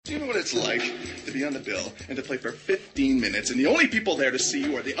Do you know what it's like to be on the bill and to play for 15 minutes and the only people there to see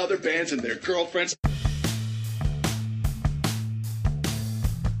you are the other bands and their girlfriends?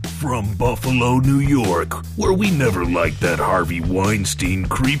 From Buffalo, New York, where we never liked that Harvey Weinstein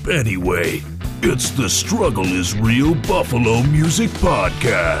creep anyway, it's the Struggle is Real Buffalo Music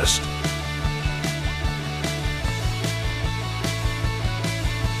Podcast.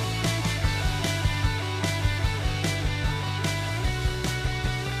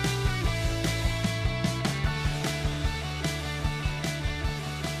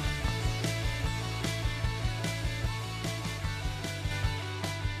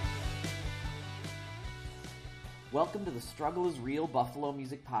 Welcome to the Struggle is Real Buffalo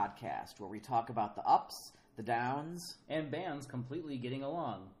Music Podcast, where we talk about the ups, the downs, and bands completely getting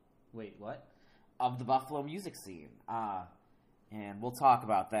along. Wait, what? Of the Buffalo music scene. And we'll talk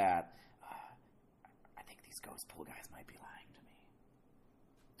about that. I think these Ghostpool guys might be lying to me.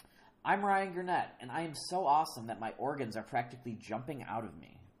 I'm Ryan Gurnett, and I am so awesome that my organs are practically jumping out of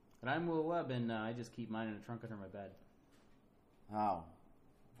me. And I'm Will Webb, and I just keep mine in a trunk under my bed. Oh,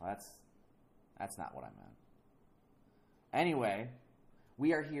 well, that's not what I meant. Anyway,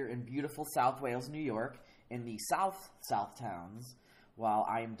 we are here in beautiful South Wales, New York, in the South towns, while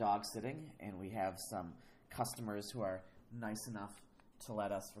I am dog sitting, and we have some customers who are nice enough to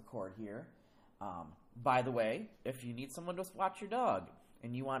let us record here. By the way, if you need someone to watch your dog,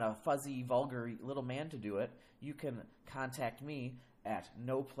 and you want a fuzzy, vulgar little man to do it, you can contact me at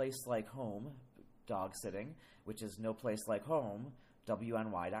No Place Like Home Dog Sitting, which is No Place Like Home,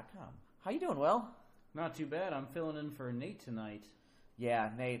 WNY.com. How you doing, Will? Not too bad. I'm filling in for Nate tonight.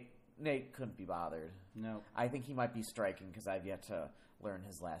 Yeah, Nate couldn't be bothered. No. I think he might be striking because I've yet to learn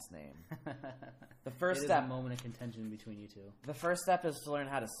his last name. The first step, a moment of contention between you two. The first step is to learn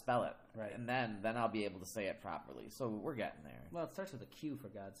how to spell it. Right. And then I'll be able to say it properly. So we're getting there. Well, it starts with a Q, for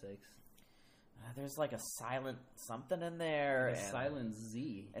God's sakes. There's like a silent something in there. Like a silent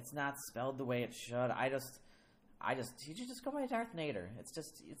Z. It's not spelled the way it should. You should just go by Darth Nader. It's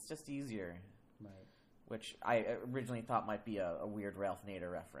just easier. Right. Which I originally thought might be a weird Ralph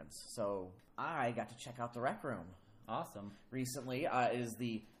Nader reference. So I got to check out the Rec Room. Awesome. Recently. It is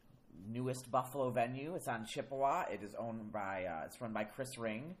the newest Buffalo venue. It's on Chippewa. It is owned by, it's run by Chris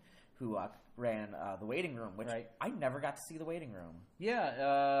Ring, who ran the Waiting Room, which right. I never got to see the Waiting Room.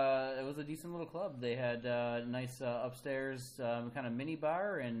 Yeah, it was a decent little club. They had a nice upstairs kind of mini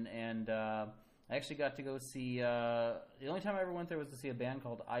bar, and I actually got to go see, the only time I ever went there was to see a band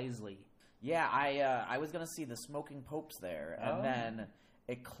called Isley. Yeah, I was going to see the Smoking Popes there, and then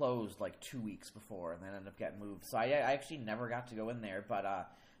it closed like 2 weeks before, and then ended up getting moved. So I actually never got to go in there, but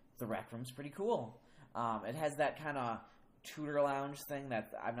the Rec Room's pretty cool. It has that kind of Tudor lounge thing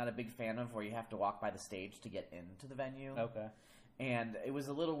that I'm not a big fan of, where you have to walk by the stage to get into the venue. Okay. And it was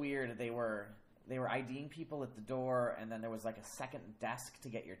a little weird. They were IDing people at the door, and then there was like a second desk to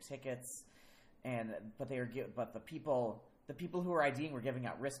get your tickets, but the people who were IDing were giving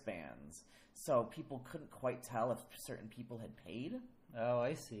out wristbands, so people couldn't quite tell if certain people had paid. Oh,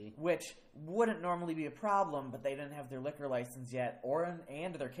 I see. Which wouldn't normally be a problem, but they didn't have their liquor license yet,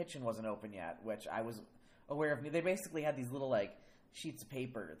 and their kitchen wasn't open yet, which I was aware of. They basically had these little like sheets of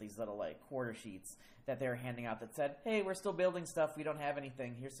paper, these little like quarter sheets that they were handing out that said, "Hey, we're still building stuff. We don't have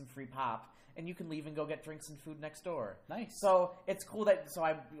anything. Here's some free pop, and you can leave and go get drinks and food next door." Nice. So it's cool that. So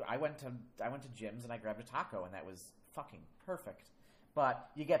I went to Jim's and I grabbed a taco, and that was fucking perfect. But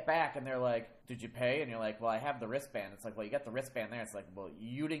you get back and they're like, "Did you pay?" And you're like, "Well, I have the wristband." It's like, "Well, you got the wristband there." It's like, "Well,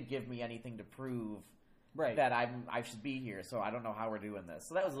 you didn't give me anything to prove that I should be here, so I don't know how we're doing this."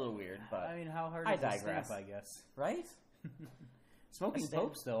 So that was a little weird, but I mean, how hard is a stamp, I guess. Right? Smoking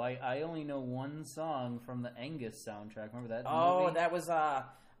Popes, though, I only know one song from the Angus soundtrack. Remember that? Oh, that was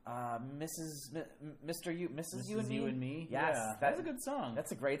Mr. You and Me. Yes, yeah, that's a good song.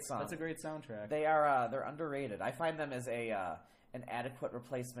 That's a great song. That's a great soundtrack. They're underrated. I find them as an adequate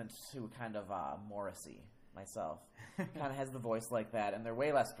replacement to kind of Morrissey myself. Kind of has the voice like that, and they're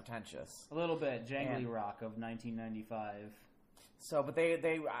way less pretentious. A little bit jangly rock of 1995. So, but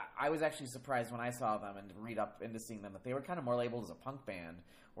I was actually surprised when I saw them and read up into seeing them that they were kind of more labeled as a punk band,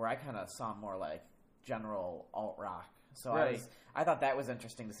 where I kind of saw more like general alt rock. So right. I thought that was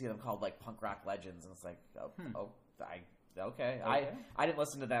interesting to see them called like punk rock legends, and it's like, okay. I didn't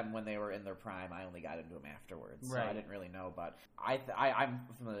listen to them when they were in their prime. I only got into them afterwards, so I didn't really know. But I'm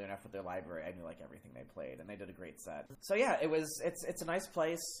familiar enough with their library. I knew like everything they played, and they did a great set. So yeah, it's a nice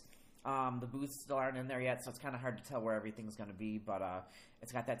place. The booths still aren't in there yet, so it's kind of hard to tell where everything's going to be, but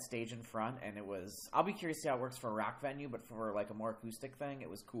it's got that stage in front, and I'll be curious to see how it works for a rock venue, but for like a more acoustic thing, it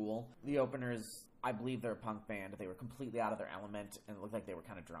was cool. The openers I believe they're a punk band. They were completely out of their element, and it looked like they were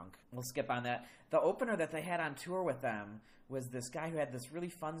kind of drunk. We'll skip on that. The opener that they had on tour with them was this guy who had this really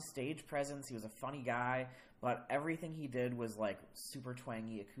fun stage presence. He was a funny guy, but everything he did was like super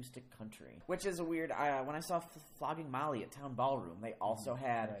twangy acoustic country, which is a weird. When I saw Flogging Molly at Town Ballroom, they also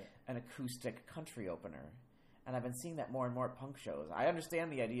had an acoustic country opener, and I've been seeing that more and more at punk shows. I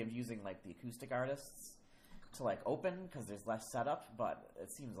understand the idea of using like the acoustic artists to like open because there's less setup, but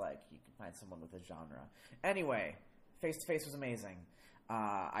it seems like you can find someone with a genre. Anyway, Face to Face was amazing.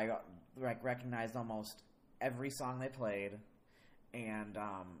 I recognized almost every song they played, and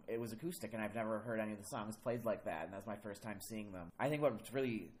it was acoustic, and I've never heard any of the songs played like that, and that's my first time seeing them. I think what's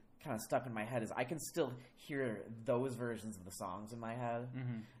really kind of stuck in my head is I can still hear those versions of the songs in my head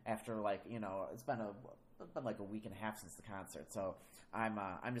after like, you know, it's been like a week and a half since the concert, so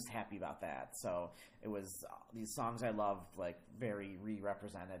I'm just happy about that. So it was these songs I loved, like very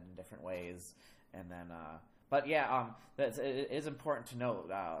re-represented in different ways, and then but yeah, it is important to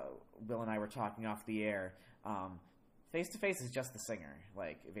note. Bill and I were talking off the air. Face to Face is just the singer,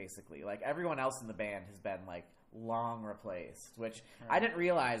 like basically, like everyone else in the band has been like long replaced, which I didn't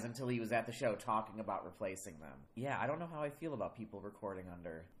realize until he was at the show talking about replacing them. Yeah, I don't know how I feel about people recording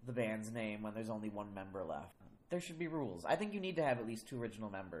under the band's name when there's only one member left. There should be rules. I think you need to have at least 2 original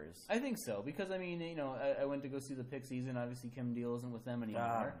members. I think so, because I mean, you know, I went to go see the Pixies, and obviously Kim Deal isn't with them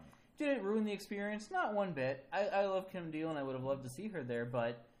anymore. Did it ruin the experience? Not one bit. I love Kim Deal, and I would have loved to see her there,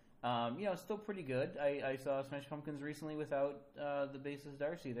 but you know, it's still pretty good. I saw Smash Pumpkins recently without the bassist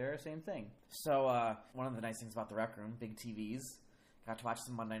Darcy there. Same thing. So one of the nice things about the Rec Room, big TVs. Got to watch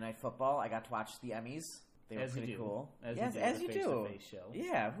some Monday Night Football. I got to watch the Emmys. They were pretty cool. As you do. Face-to-face show.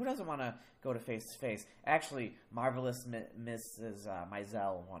 Yeah, who doesn't want to go to Face to Face? Actually, Marvelous Mrs.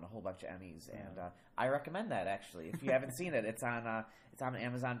 Maisel won a whole bunch of Emmys, and I recommend that. Actually, if you haven't seen it, it's on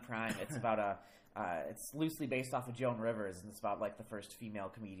Amazon Prime. It's about it's loosely based off of Joan Rivers, and it's about like the first female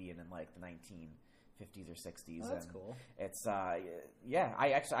comedian in like the 1950s or 60s. Oh, that's cool. It's I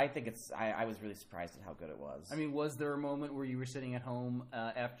think it's I was really surprised at how good it was. I mean, was there a moment where you were sitting at home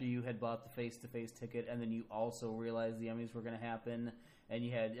after you had bought the face-to-face ticket, and then you also realized the Emmys were going to happen, and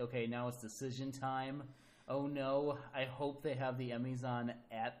you had, okay, now it's decision time? Oh no, I hope they have the Emmys on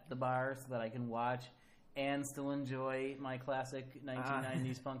at the bar so that I can watch and still enjoy my classic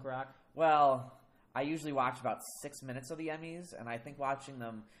 1990s punk rock? Well, I usually watch about 6 minutes of the Emmys, and I think watching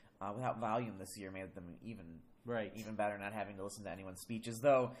them without volume this year made them even better, not having to listen to anyone's speeches.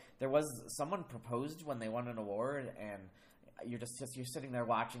 Though there was someone proposed when they won an award, and you're sitting there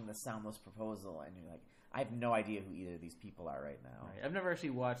watching the soundless proposal, and you're like, I have no idea who either of these people are right now. Right. I've never actually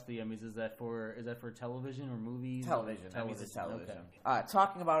watched the Emmys. Is that for television or movies? Television. Emmys is television. Okay.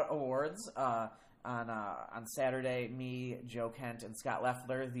 Talking about awards, on Saturday, me, Joe Kent, and Scott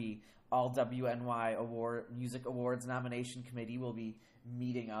Leffler, the All WNY Music Awards nomination committee, will be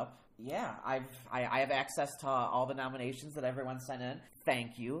meeting up. Yeah, I have access to all the nominations that everyone sent in.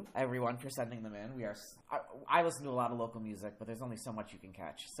 Thank you, everyone, for sending them in. I listen to a lot of local music, but there's only so much you can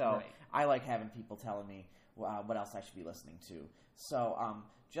catch. So I like having people telling me what else I should be listening to. So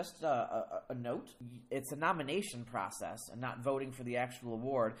just a note, it's a nomination process and not voting for the actual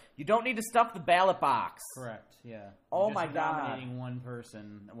award. You don't need to stuff the ballot box. Correct, yeah. Oh just my God. Nominating one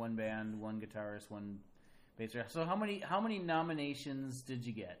person, one band, one guitarist, one bass player. So how many nominations did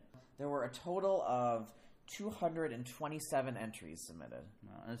you get? There were a total of 227 entries submitted.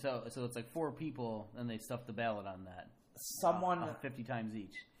 And so it's like 4 people, and they stuffed the ballot on that. 50 times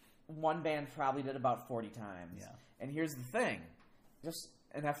each. One band probably did about 40 times. Yeah. And here's the thing. Just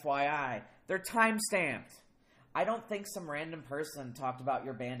an FYI, they're time-stamped. I don't think some random person talked about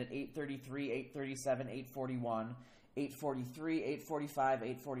your band at 8:33, 8:37, 8:41, 8:43, 8:45,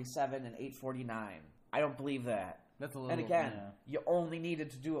 8:47, and 8:49. I don't believe that. That's a little. And again, you only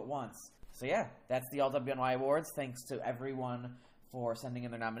needed to do it once. So yeah, that's the All WNY Awards. Thanks to everyone for sending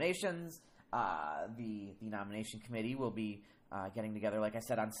in their nominations. The nomination committee will be getting together, like I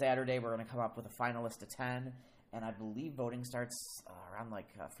said, on Saturday. We're going to come up with a final list of 10. And I believe voting starts around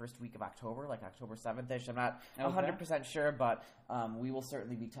first week of October, like October 7th-ish. I'm not 100% sure, but we will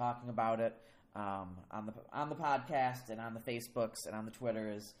certainly be talking about it on the podcast and on the Facebooks and on the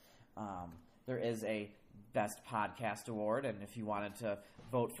Twitters. There is a Best Podcast Award, and if you wanted to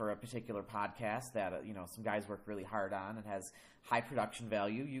vote for a particular podcast that some guys work really hard on and has high production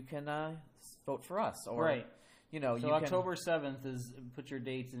value, you can vote for us. Or, right. So October 7th is, put your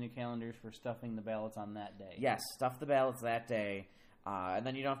dates in your calendars for stuffing the ballots on that day. Yes, stuff the ballots that day, and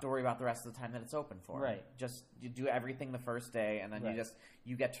then you don't have to worry about the rest of the time that it's open for. Right. Just you do everything the first day, and then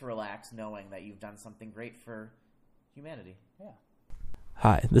you get to relax knowing that you've done something great for humanity. Yeah.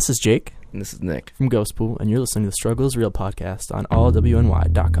 Hi, this is Jake. And this is Nick. From Ghostpool, and you're listening to the Struggle is Real podcast on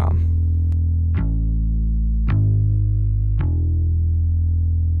allwny.com.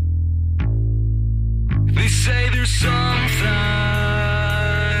 They say there's something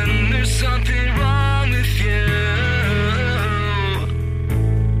wrong with you.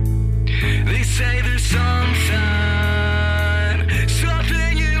 They say there's something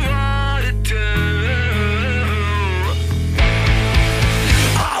you ought to do.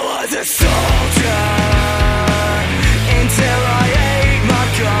 I was a soldier until I ate my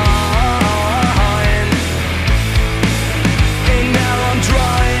gun, and now I'm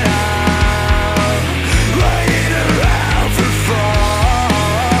drying out, laying around for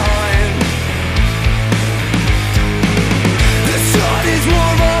fun. The sun is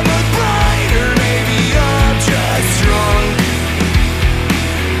warm on my brain, or maybe I'm just drunk.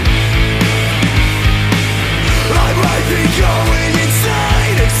 I might be going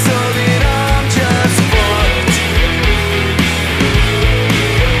insane, if so then I'm just fucked.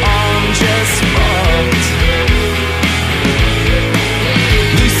 I'm just fucked.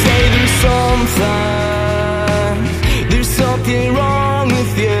 They say there's something wrong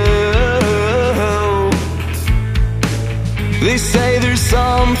with you. They say there's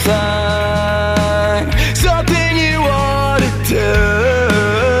something you ought to do.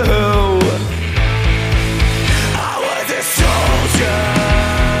 I was a soldier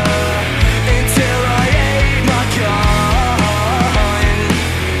until I ate my gun,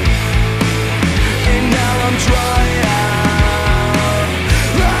 and now I'm drying out,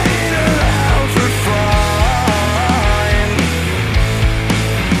 lying around for fun.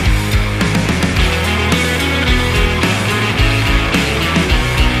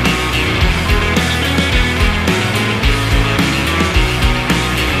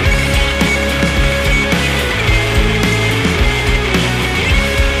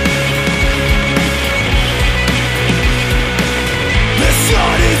 The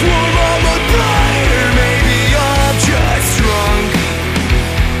sun is warm on my brain, or maybe I'm just drunk.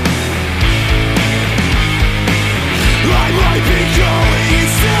 I might be going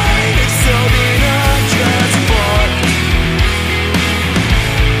insane, if so then I'm just fucked.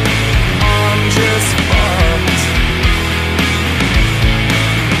 I'm just fucked.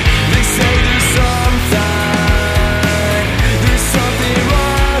 They say there's something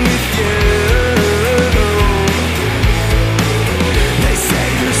wrong with you. They say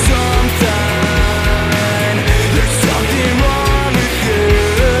there's something wrong with you.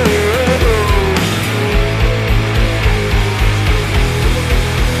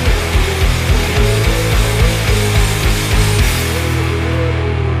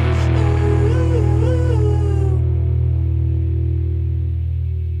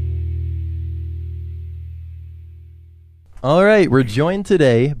 All right, we're joined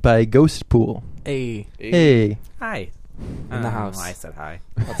today by Ghostpool. Hey, Hey. Hi. in the house. I said hi.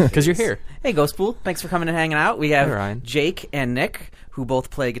 Because you're here. Hey, Ghostpool. Thanks for coming and hanging out. We have Hey, Ryan. Jake and Nick, who both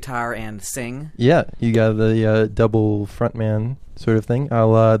play guitar and sing. Yeah, you got the double frontman sort of thing, a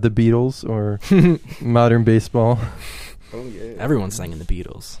la the Beatles or modern baseball. Oh, yeah. Everyone's singing the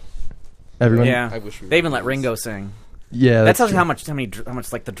Beatles. Everyone. Yeah. I wish we They were even let Beatles. Ringo sing. Yeah, That that's tells you true. how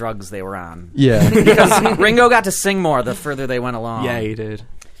much like the drugs they were on. Yeah. Because Ringo got to sing more the further they went along. Yeah, he did.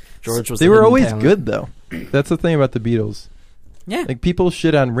 George was They the were hidden always talent. good, though. That's the thing about the Beatles. Yeah. Like, people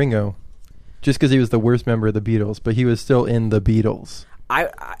shit on Ringo just because he was the worst member of the Beatles, but he was still in the Beatles.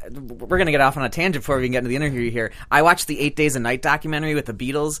 We're going to get off on a tangent before we can get into the interview here. I watched the 8 Days a Night documentary with the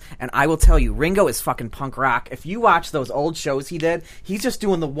Beatles, and I will tell you, Ringo is fucking punk rock. If you watch those old shows he did, he's just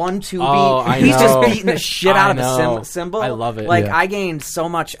doing the 1-2 Oh, beat. I He's know. just beating the shit out of I a know. cymbal. I love it. Like, Yeah. I gained so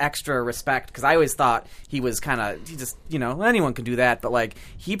much extra respect, because I always thought he was kind of, he just, anyone can do that, but, like,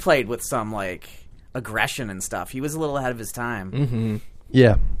 he played with some, like, aggression and stuff. He was a little ahead of his time. Mm-hmm.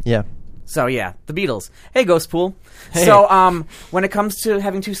 Yeah, yeah. So yeah, the Beatles. Hey, Ghostpool. Hey. So when it comes to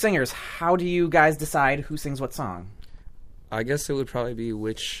having two singers, how do you guys decide who sings what song? I guess it would probably be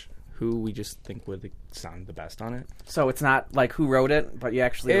who we just think would sound the best on it. So it's not like who wrote it, but you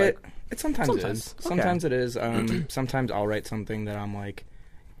actually It sometimes Sometimes. is. Okay. Sometimes it is. Sometimes I'll write something that I'm like,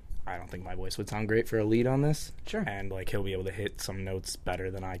 I don't think my voice would sound great for a lead on this. Sure. And like he'll be able to hit some notes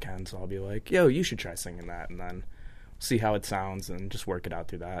better than I can, so I'll be like, yo, you should try singing that, and then see how it sounds and just work it out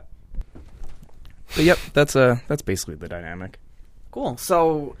through that. But yep, that's basically the dynamic. Cool.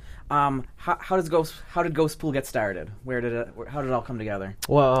 So how did Ghostpool get started? How did it all come together?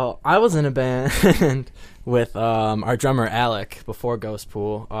 Well, I was in a band with our drummer Alec before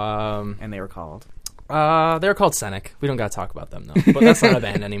Ghostpool. And they were called They were called Scenic. We don't got to talk about them, though. But that's not a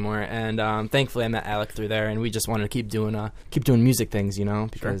band anymore. And thankfully, I met Alec through there, and we just wanted to keep doing music things,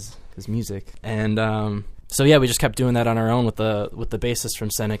 because music. And so yeah, we just kept doing that on our own with the bassist from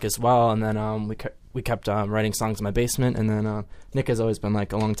Scenic as well. And then we kept writing songs in my basement. And then Nick has always been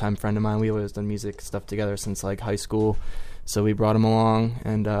like a longtime friend of mine. We've always done music stuff together since like high school. So we brought him along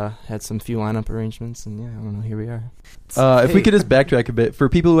and had some few lineup arrangements. And yeah, I don't know, here we are. If we could just backtrack a bit for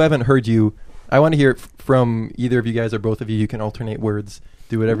people who haven't heard you. I want to hear it from either of you guys or both of you. You can alternate words,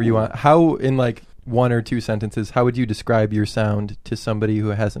 do whatever you want. How, in like 1 or 2 sentences, how would you describe your sound to somebody who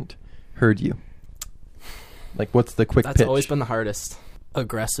hasn't heard you? Like, what's the quick pitch? That's always been the hardest.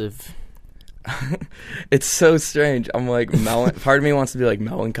 Aggressive. It's so strange. I'm like, part of me wants to be like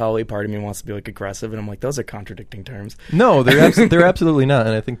melancholy, part of me wants to be like aggressive, and I'm like, those are contradicting terms. No, they're absolutely not,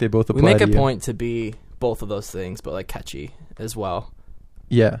 and I think they both apply. We make to a you. point to be both of those things, but like catchy as well.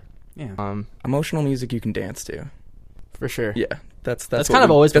 Yeah. Yeah. Emotional music you can dance to. For sure. Yeah. That's kind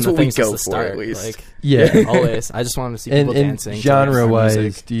of always been the thing we since go the for, start. at least. Like, Yeah. always. I just wanted to see people dancing. And to their genre-wise,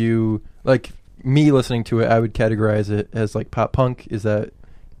 music. do you, like, me listening to it, I would categorize it as, like, pop-punk. Do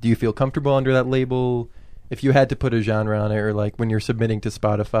you feel comfortable under that label? If you had to put a genre on it, or, like, when you're submitting to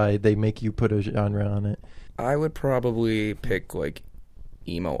Spotify, they make you put a genre on it. I would probably pick, like,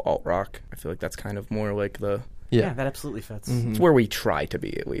 emo alt-rock. I feel like that's kind of more like the... Yeah, that absolutely fits. Mm-hmm. It's where we try to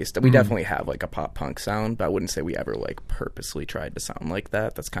be, at least. We definitely have, like, a pop-punk sound, but I wouldn't say we ever, like, purposely tried to sound like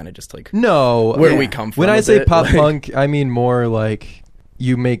that. That's kind of just, like, No. where we come from. When I a say bit. pop-punk, I mean more like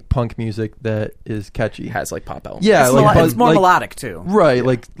you make punk music that is catchy. Has, like, pop elements. Yeah, like it's more melodic, too. Right,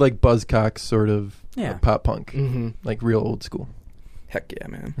 Yeah. like Buzzcocks sort of Yeah. pop-punk. Like real old school. Heck yeah,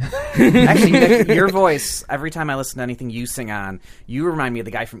 man. Actually, Nick, your voice, every time I listen to anything you sing on, you remind me of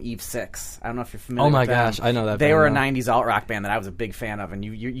the guy from Eve 6. I don't know if you're familiar with them. Oh my gosh, I know that They band were a now. 90s alt-rock band that I was a big fan of, and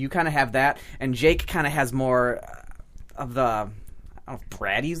you kind of have that, and Jake kind of has more of the... I don't know if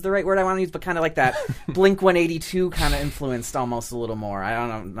bratty's the right word I want to use, but kind of like that Blink-182 kind of influenced almost a little more. I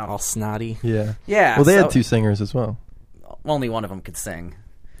don't know. All snotty. Yeah. Yeah. Well, they so- had 2 singers as well. Only one of them could sing.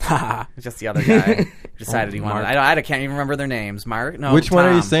 It's just the other guy who decided he wanted. I can't even remember their names. Mark? No. Which one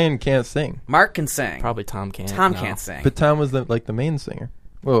are you Tom. saying can't sing? Mark can sing. Probably Tom can't. Tom no. can't sing. But Tom was the main singer.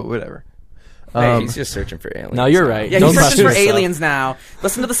 Well, whatever. Hey, he's just searching for aliens. No, you're right. Yeah, Don't he's trust searching for yourself. aliens now.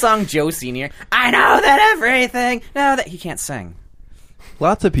 Listen to the song Joe Senior. I know that everything. No, that he can't sing.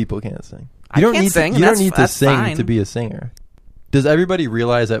 Lots of people can't sing. I You don't can't need sing, to, and you don't that's- need to that's sing fine. to be a singer. Does everybody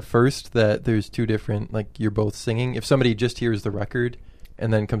realize at first that there's 2 different, like, you're both singing? If somebody just hears the record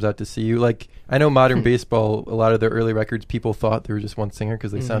and then comes out to see you, like, I know Modern Baseball, a lot of their early records, people thought there was just one singer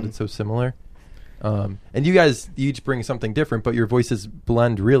because they sounded so similar. And you guys each bring something different, but your voices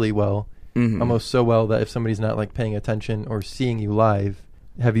blend really well, almost so well that if somebody's not, like, paying attention or seeing you live,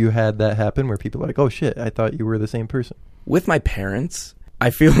 have you had that happen where people are like, oh shit, I thought you were the same person? With my parents, I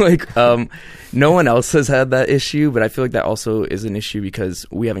feel like no one else has had that issue, but I feel like that also is an issue because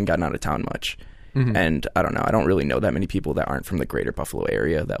we haven't gotten out of town much. And I don't know, I don't really know that many people that aren't from the greater Buffalo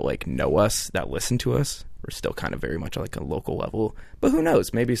area that, like, know us, that listen to us. We're still kind of very much like a local level. But who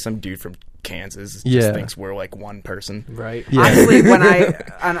knows? Maybe some dude from Kansas just thinks we're, like, one person. Right. Yeah. Honestly, when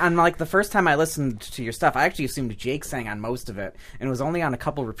on like the first time I listened to your stuff, I actually assumed Jake sang on most of it, and it was only on a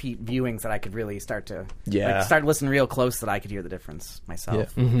couple repeat viewings that I could really start to start listening real close that I could hear the difference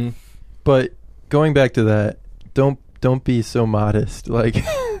myself. Yeah. But going back to that, don't be so modest. Like,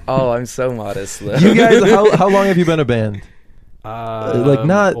 Oh, I'm so modest, though. you guys, how long have you been a band?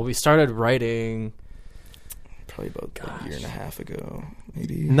 Well, we started writing. Probably about a year and a half ago,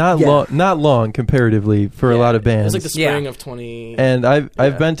 maybe. Not long comparatively for a lot of It bands. was like the spring of 20. And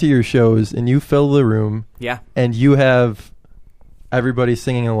I've been to your shows, and you fill the room. Yeah. And you have everybody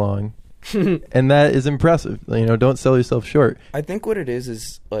singing along, and that is impressive. You know, don't sell yourself short. I think what it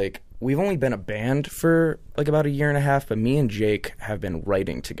is like we've only been a band for like about a year and a half, but me and Jake have been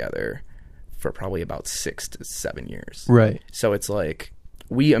writing together for probably about 6 to 7 years. Right. So it's like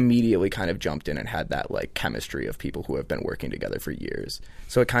we immediately kind of jumped in and had that like chemistry of people who have been working together for years.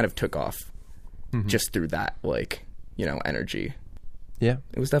 So it kind of took off just through that, like, you know, energy. Yeah.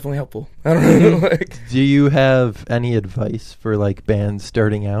 It was definitely helpful. I don't know. Like, Do you have any advice for like bands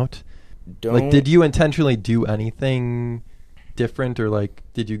starting out? Like, did you intentionally do anything different, or like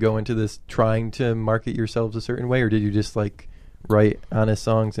did you go into this trying to market yourselves a certain way, or did you just like write honest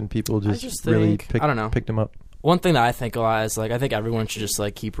songs and people just really I don't know. picked them up? One thing that I think a lot is, like, I think everyone should just,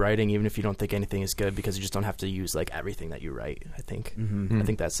 like, keep writing even if you don't think anything is good, because you just don't have to use, like, everything that you write, I think. I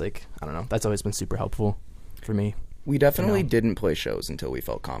think that's, like, I don't know. That's always been super helpful for me. We definitely didn't play shows until we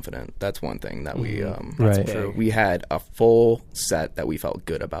felt confident. That's one thing that we Right. True. we had a full set that we felt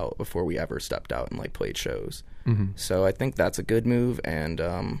good about before we ever stepped out and like played shows. So I think that's a good move.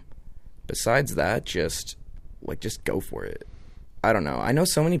 And besides that, just go for it. I don't know. I know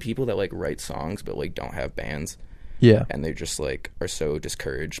so many people that like write songs but like don't have bands. Yeah. And they just like are so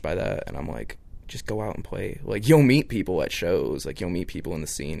discouraged by that. And I'm like, just go out and play. Like you'll meet people at shows. Like you'll meet people in the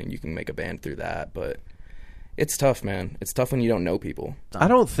scene and you can make a band through that. But it's tough, man. It's tough when you don't know people. I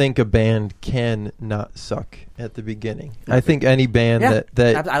don't think a band can not suck at the beginning. I think any band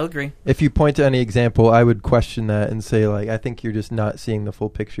that I agree. if you point to any example, I would question that and say, like, I think you're just not seeing the full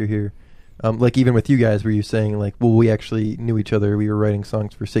picture here. Like, even with you guys, where you're saying, like, well, we actually knew each other. We were writing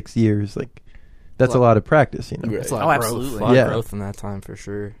songs for 6 years. Like, that's a lot of practice, you know? Right. It's a lot of growth. absolutely. A lot Yeah. of growth in that time for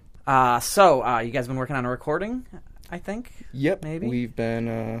sure. So you guys been working on a recording, I think? Yep. Maybe? We've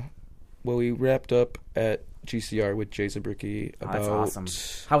been, we wrapped up at GCR with Jay Zabricki about... That's awesome.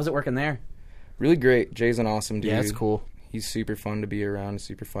 How was it working there? Really great. Jay's an awesome dude. Yeah, it's cool. He's super fun to be around,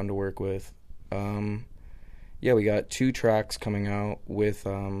 super fun to work with. Yeah, we got 2 tracks coming out with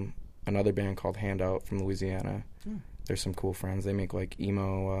another band called Handout from Louisiana. They're some cool friends. They make like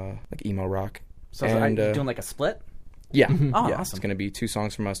emo rock. So are you doing like a split? Yeah. Oh, yeah. awesome. It's going to be 2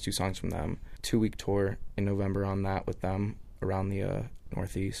 songs from us, 2 songs from them. 2-week tour in November on that with them around the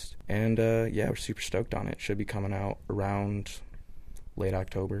Northeast. And yeah, we're super stoked on it. Should be coming out around late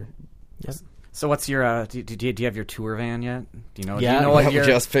October. Yes. So what's your do you have your tour van yet? Do you know? Yeah. Do you know what We your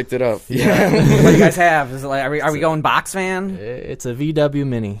just picked it up. Yeah. what do you guys have? Is it like are we going box van? It's a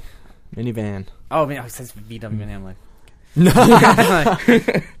VW minivan. Oh, I mean, it says VW mini. I'm like,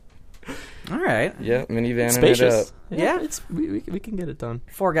 all right. Yeah, minivan and it up. Spacious. Yeah. It's we can get it done.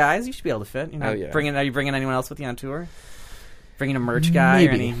 4 guys, you should be able to fit. You know, Oh, yeah. Are you bringing anyone else with you on tour? Bringing a merch guy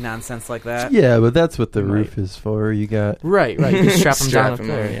or Maybe. any nonsense like that? Yeah, but that's what the roof is for. You got... Right. You just strap them Strap down up 'em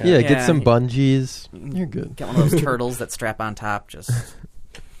there. on, Yeah, Yeah. get some bungees. You're good. Get one of those turtles that strap on top. Just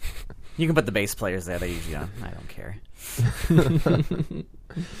you can put the bass players there. They usually don't. I don't care.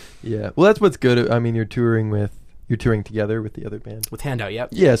 Yeah. Well, that's what's good. I mean, you're touring together with the other band. With Handout, yep.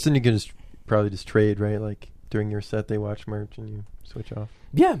 Yeah, so then you can probably just trade, right? Like during your set, they watch merch and you switch off.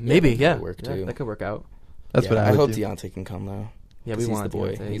 Yeah, maybe. Yeah, That'd work, Yeah, too. that could work out. That's what I would hope do. Deontay can come though. Yeah, 'Cause we he's want the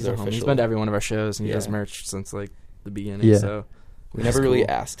boy. Deontay. He's a our homie. He's official. been to every one of our shows, and he does Yeah. merch since like the beginning. Yeah. So We that's never really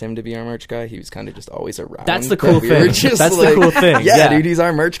cool. asked him to be our merch guy. He was kind of just always around. That's the But cool we were thing. just That's like, the cool thing. Yeah, Yeah. dude, he's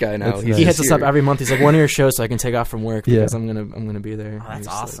our merch guy now. That's He's nice. He just hits us up here. every month. He's like, "One of your shows, so I can take off from work Yeah. because I'm gonna be there." Oh, And that's he's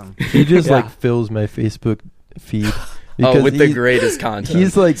like- awesome. He just Yeah. like fills my Facebook feed. Oh, because with the he- greatest content.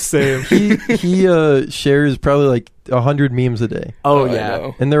 He's like Same. he shares probably like 100 memes a day, Oh I yeah.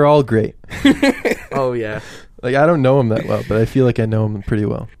 know. and they're all great. Oh yeah. Like I don't know him that well, but I feel like I know him pretty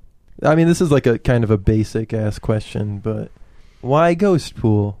well. I mean, this is like a kind of a basic ass question, but why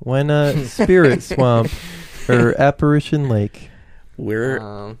Ghostpool? Why not Spirit Swamp or Apparition Lake?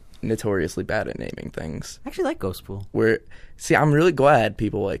 We're notoriously bad at naming things. I actually like Ghostpool. I'm really glad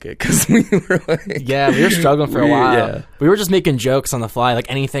people like it because we were like, Yeah, we were struggling for a while. Yeah. We were just making jokes on the fly. Like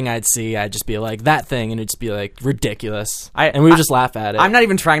anything I'd see, I'd just be like that thing, and it'd just be like ridiculous. And we would just laugh at it. I'm not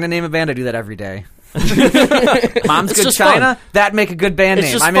even trying to name a band. I do that every day. Mom's It's Good just China. fun. That'd make a good band It's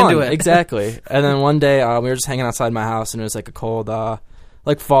name. just I'm fun. into it. Exactly. And then one day we were just hanging outside my house, and it was like a cold,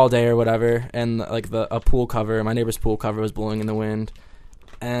 like fall day or whatever, and like a pool cover, my neighbor's pool cover was blowing in the wind.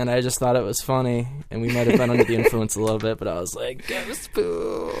 And I just thought it was funny, and we might have been under the influence a little bit, but I was like,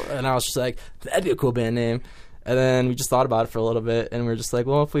 Ghostpool. And I was just like, that'd be a cool band name. And then we just thought about it for a little bit, and we were just like,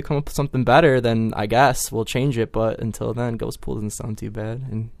 well, if we come up with something better, then I guess we'll change it. But until then, Ghostpool doesn't sound too bad.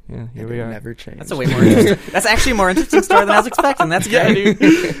 And yeah, here we are. never changed. That's a way more interesting. That's actually a more interesting story than I was expecting. That's great.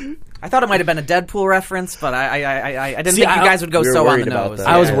 I thought it might have been a Deadpool reference, but I didn't think you guys would go we were so on worried the about nose. that.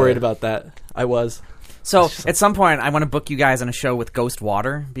 I was Yeah. worried about that. I was. So at some point, I want to book you guys on a show with Ghost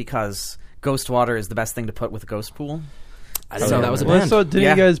Water because Ghost Water is the best thing to put with Ghostpool. I didn't know that was a Well, band. so didn't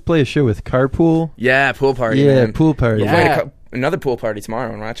Yeah. you guys play a show with Carpool? Yeah, pool party. Yeah, man. pool party. Yeah. We're playing another pool party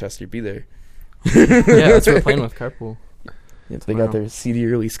tomorrow in Rochester. Be there. Yeah, that's what we're playing with, Carpool. Yep, they got their CD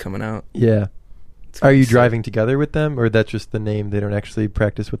release coming out. Yeah. It's Are you sick. driving together with them, or that's just the name? They don't actually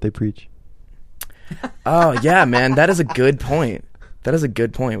practice what they preach. Oh yeah, man, that is a good point. That is a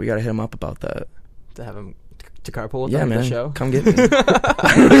good point. We got to hit them up about that. To have him to carpool with Yeah, them at man. the show. Come get me.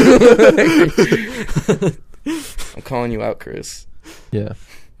 I'm calling you out, Chris. Yeah.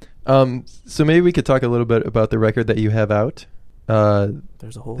 So maybe we could talk a little bit about the record that you have out.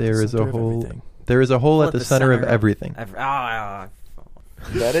 There's a hole. There is a of hole. everything. There is a hole at the center of everything. That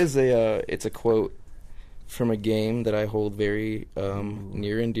is it's a quote from a game that I hold very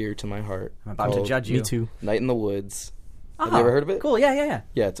near and dear to my heart. I'm about to called judge you. Me too. Night in the Woods. Oh, Have you ever heard of it? Cool. Yeah.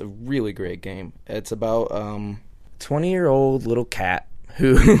 Yeah, it's a really great game. It's about 20-year-old little cat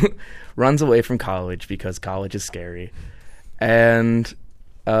who runs away from college because college is scary. And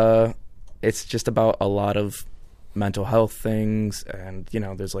it's just about a lot of mental health things, and, you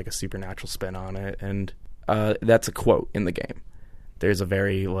know, there's like a supernatural spin on it. And that's a quote in the game. There's a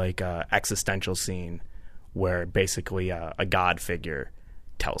very like existential scene where basically a god figure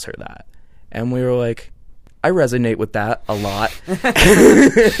tells her that. And we were like, I resonate with that a lot.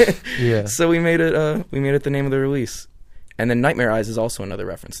 Yeah. So we made it the name of the release. And then Nightmare Eyes is also another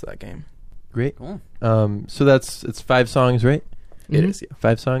reference to that game. Great. Cool. So it's 5 songs, right? It is, yeah.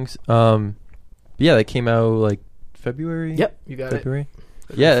 5 songs. Yeah, that came out like February. Yep, you got February. it.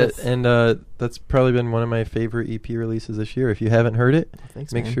 Yeah, Fifth. and that's probably been one of my favorite EP releases this year. If you haven't heard it,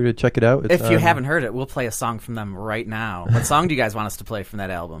 Thanks, make man. sure to check it out. It's, If you haven't heard it, we'll play a song from them right now. What song do you guys want us to play from that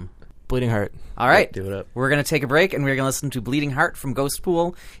album? Bleeding Heart. All right. Do it up. We're going to take a break, and we're going to listen to Bleeding Heart from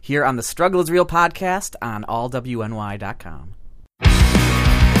Ghostpool here on the Struggle is Real podcast on allwny.com.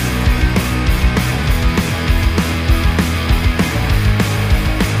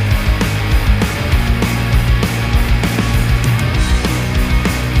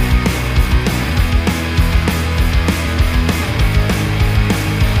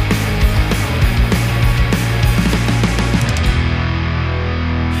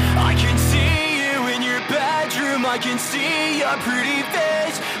 I can see you in your bedroom, I can see your pretty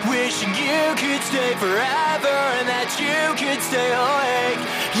face, wishing you could stay forever and that you could stay awake.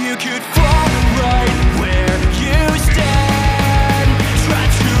 You could fall right where you stand. Try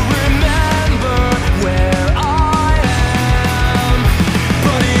to remember where I am,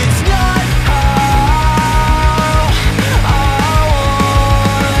 but it's not how I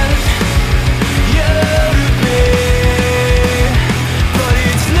want you to be. But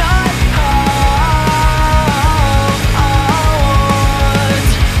it's not how I want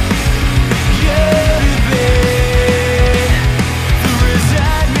you to be. The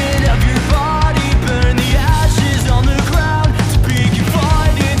resentment of your body burn the ashes on the ground. To be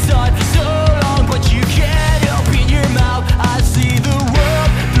confined inside for so long, but you can't open your mouth. I see the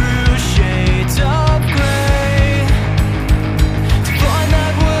world through shades of gray, to find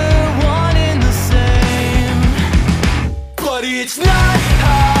that we're one and the same. But it's not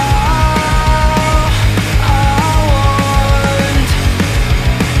how I want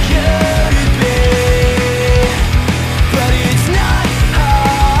you to be. But it's not how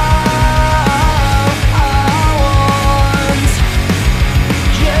I want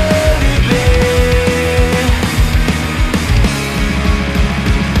you to be.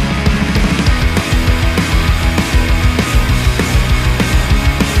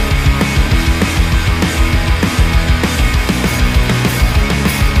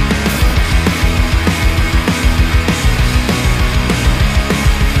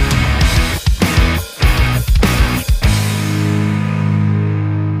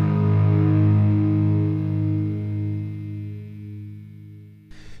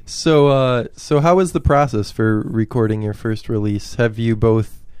 So how was the process for recording your first release? Have you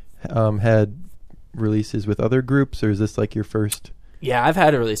both had releases with other groups, or is this like your first? Yeah, I've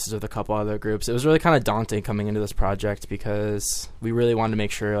had releases with a couple other groups. It was really kind of daunting coming into this project because we really wanted to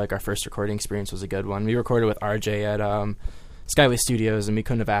make sure like our first recording experience was a good one. We recorded with RJ at Skyway Studios, and we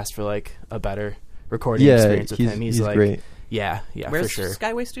couldn't have asked for like a better recording experience with him. He's like, great. Yeah, Where's for sure.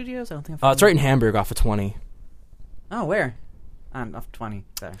 Skyway Studios? I don't think I'm It's right in Hamburg off of 20. Oh, where? On off 20.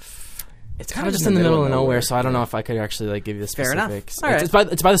 There. It's kind of just in the middle of nowhere, so I don't know if I could actually like give you the Fair enough. specifics. All right.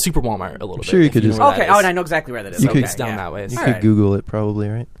 It's by the Super Walmart a little bit. sure you if could know just- where that Okay. is. Oh, and I know exactly where that is. You okay. could- It's down that way. You All could right. Google it probably,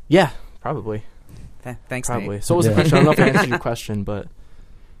 right? Yeah, probably. Thanks, Probably. Nate. So what was the Yeah. question? I don't know if I answered your question, but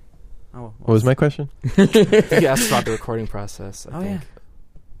Oh, What was my question? you asked about the recording process. I Oh, think. yeah.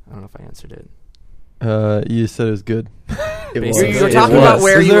 I don't know if I answered it. You said it was good. It You were It talking was. about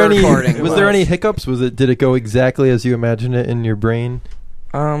where Was you there were any, recording. Was there any hiccups? Did it go exactly as you imagined it in your brain?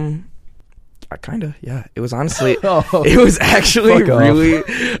 Kind of, yeah. It was honestly, Oh. it was actually Fuck off. really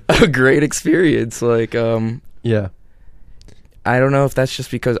a great experience. Like, Yeah. I don't know if that's just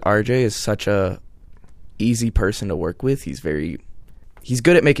because RJ is such a easy person to work with. He's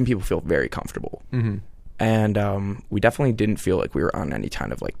good at making people feel very comfortable. Mm-hmm. And we definitely didn't feel like we were on any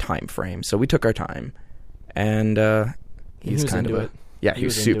kind of like time frame. So we took our time, and He he's was kind of into a it. yeah, He he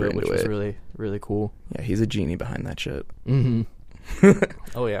was was super into it, into which was it. really, really cool. Yeah, he's a genie behind that shit. Mm-hmm.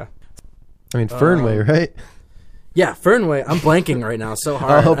 Oh yeah. I mean, Fernway, right? Yeah, Fernway. I'm blanking right now so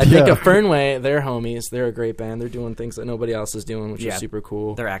hard. Oh, I think yeah. of Fernway. They're homies. They're a great band. They're doing things that nobody else is doing, which Yeah, is super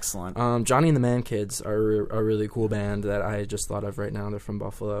cool. They're excellent. Johnny and the Man Kids are a really cool band that I just thought of right now. They're from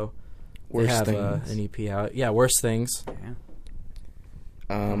Buffalo. Worst they have Things. an EP out. Yeah, Worst Things.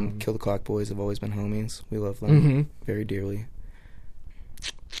 Yeah. Kill the Clock Boys have always been homies. We love them very dearly.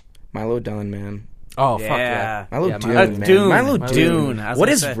 Milo Dunn, man. Oh, fuck yeah. Milo Yeah, Dune, Milo man. Dune. Milo Milo Dune. Dune. I was What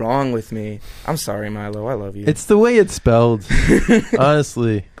gonna is say. wrong with me? I'm sorry, Milo. I love you. It's the way it's spelled.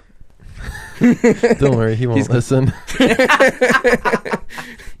 Honestly. Don't worry, he won't listen.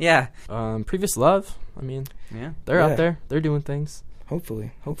 Yeah. Previous Love. I mean, Yeah. they're Yeah. out there. They're doing things.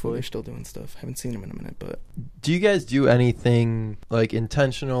 Hopefully they're still doing stuff. Haven't seen them in a minute, but Do you guys do anything like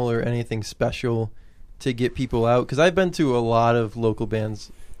intentional or anything special to get people out? Because I've been to a lot of local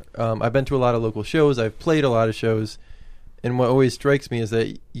bands. I've been to a lot of local shows. I've played a lot of shows. And what always strikes me is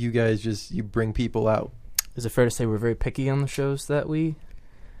that you guys you bring people out. Is it fair to say we're very picky on the shows that we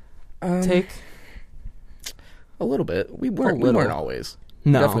take? a little bit. We little. weren't always.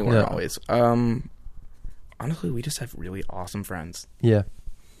 No. Definitely weren't No. always. Honestly, we just have really awesome friends. Yeah.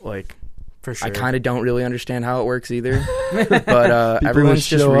 Like, For sure. I kind of don't really understand how it works either, but everyone's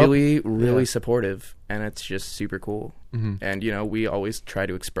just show up. really Yeah. supportive, and it's just super cool. Mm-hmm. And we always try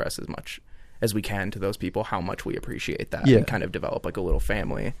to express as much as we can to those people how much we appreciate that, Yeah. and kind of develop like a little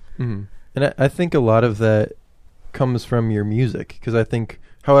family. Mm-hmm. And I think a lot of that comes from your music, because I think,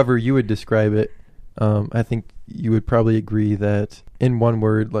 however you would describe it, I think you would probably agree that in one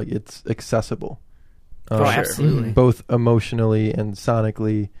word, like, it's accessible. Oh, absolutely. Both emotionally and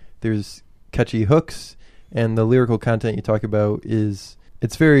sonically. There's catchy hooks, and the lyrical content you talk about it's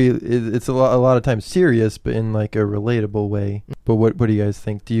a lot of times serious, but in like a relatable way. But what do you guys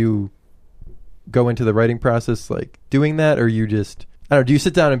think? Do you go into the writing process like doing that, or you just, I don't know, do you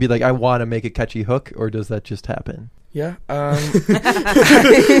sit down and be like, I want to make a catchy hook, or does that just happen? Yeah.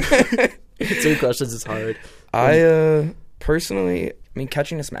 Two questions is hard. I personally, I mean,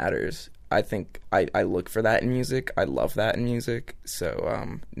 catchiness matters. I think I look for that in music. I love that in music.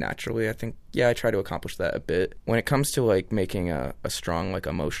 So naturally, I think, I try to accomplish that a bit. When it comes to like making a strong like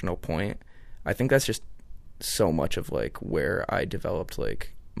emotional point, I think that's just so much of like where I developed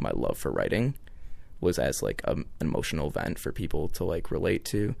like my love for writing, was as like an emotional vent for people to like relate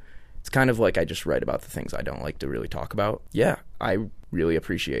to. It's kind of like I just write about the things I don't like to really talk about. Yeah, I really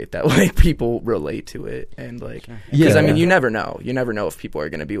appreciate that like people relate to it, and like, because I mean, you never know if people are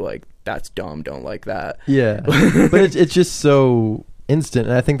going to be like, that's dumb, don't like that. Yeah. But it's just so instant,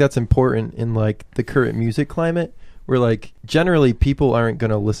 and I think that's important in like the current music climate, where like generally people aren't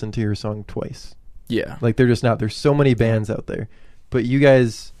going to listen to your song twice. Yeah. Like, they're just not. There's so many bands out there, but you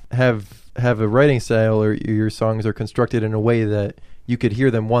guys have a writing style, or your songs are constructed in a way that you could hear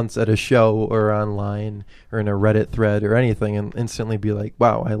them once at a show or online or in a Reddit thread or anything and instantly be like,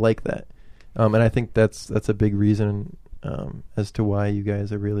 wow, I like that. And I think that's a big reason as to why you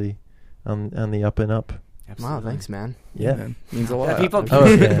guys are really on the up and up. Wow, thanks, man. Yeah. Man, means a lot. People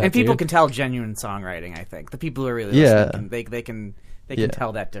and people can tell genuine songwriting. I think the people who are really listening, they can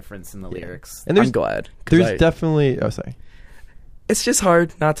tell that difference in the lyrics. And I'm glad. 'Cause There's definitely. Oh, sorry. It's just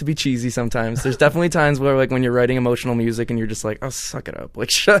hard not to be cheesy sometimes. There's definitely times where like when you're writing emotional music and you're just like, oh, suck it up.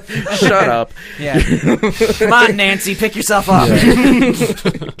 Like, shut up. Yeah. Come on, Nancy, pick yourself up.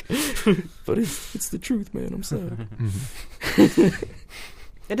 But it's the truth, man. I'm sorry.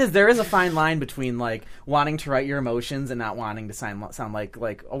 It is. There is a fine line between like wanting to write your emotions and not wanting to sound like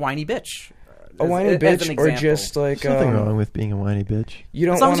a whiny bitch. A whiny as an bitch, or example. just like There's nothing wrong with being a whiny bitch. You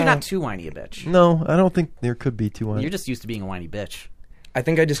don't As long as wanna, you're not too whiny a bitch. No, I don't think there could be too whiny. You're just used to being a whiny bitch. I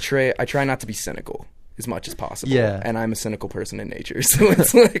think I try not to be cynical as much as possible. Yeah. And I'm a cynical person in nature, so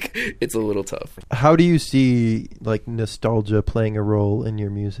it's like it's a little tough. How do you see like nostalgia playing a role in your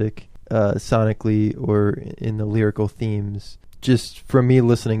music, sonically or in the lyrical themes? Just from me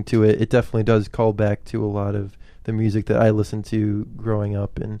listening to it, it definitely does call back to a lot of the music that I listened to growing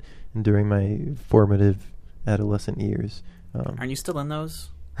up and during my formative adolescent years. Aren't you still in those?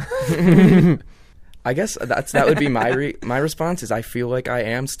 I guess that would be my response is I feel like I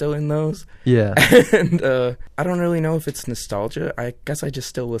am still in those. Yeah. And I don't really know if it's nostalgia. I guess I just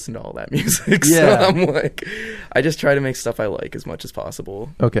still listen to all that music. Yeah. So I'm like, I just try to make stuff I like as much as possible.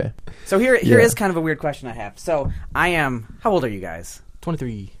 Okay. So here is kind of a weird question I have. So I am. How old are you guys?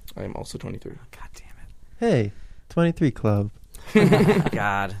 23. I am also 23. God damn Hey, 23 Club. it.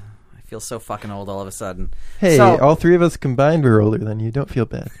 God, I feel so fucking old all of a sudden. Hey, So- all three of us combined were older than you. Don't feel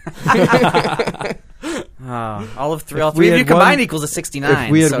bad. All of three we of had you combined one- equals a 69.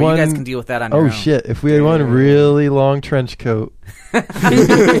 if we had so one- you guys can deal with that on your Oh own. shit! If we had one really long trench coat,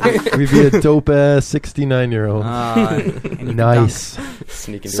 we'd be a dope ass 69-year-old. Nice.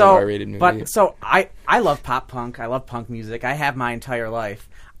 Sneak into So, an R-rated movie. but I love pop punk. I love punk music. I have my entire life.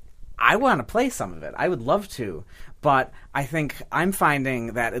 I want to play some of it. I would love to, but I think I'm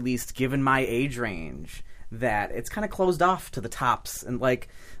finding that, at least given my age range, that it's kind of closed off to the tops, and like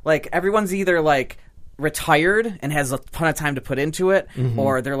everyone's either like retired and has a ton of time to put into it,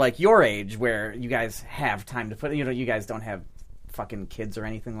 or they're like your age where you guys have time to put. You guys don't have fucking kids or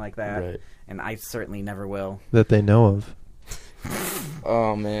anything like that, Right. and I certainly never will. That they know of.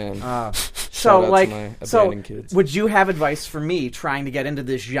 Oh man. So out to like, my so abandoned kids. would you have advice for me trying to get into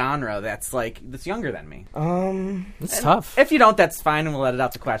this genre that's younger than me? It's tough. If you don't, that's fine, and we'll let it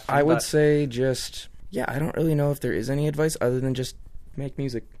out the question. I would but- say just I don't really know if there is any advice other than just make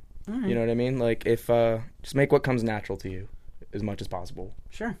music. You know what I mean? Like if just make what comes natural to you as much as possible.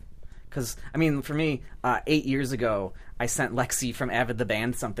 Sure. Because, I mean, for me, 8 years ago, I sent Lexi from Avid the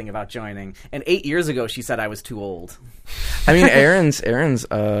Band something about joining. And 8 years ago, she said I was too old. I mean, Aaron's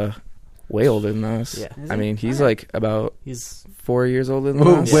way older than us. Yeah. I mean, he's like about He's 4 years older than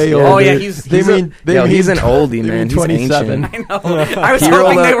us. Way Oh, older. yeah, he's They mean he's an oldie, they man. mean He's 27. ancient. I know. I was He hoping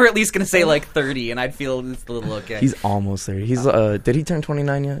rolled they up- were at least going to say, like, 30, and I'd feel just a little okay. He's almost there. He's did he turn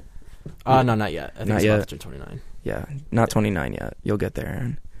 29 yet? no, not yet. I think Not he's yet. about to turn 29. Yeah, not 29 yet. You'll get there,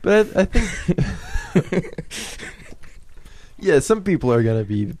 Aaron. But I think, yeah, some people are gonna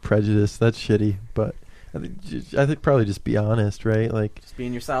be prejudiced. That's shitty. But I think probably just be honest, right? Like, Just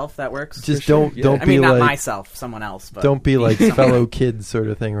being yourself, that works. just sure, don't yeah. don't I be mean, not like myself, someone else. But don't be being like someone fellow else. kids sort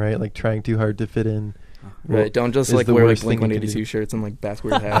of thing, right? Like trying too hard to fit in. Right, don't just is like the wear like worst thing Blink you can 182 do. shirts and like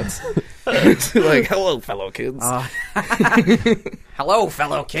backward hats. Like, hello, fellow kids. Hello,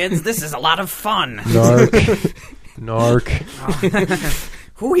 fellow kids. This is a lot of fun. Narc.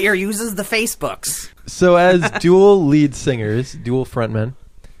 Who here uses the Facebooks? So as dual lead singers, dual frontmen,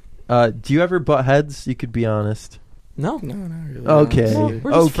 do you ever butt heads? You could be honest. No. No, not really. Okay. No.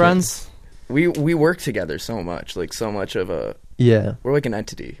 We're just Okay. friends. We work together so much, like so much of a. Yeah, We're like an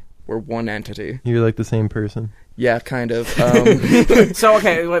entity. We're one entity. you're like the same person. Yeah, kind of. So,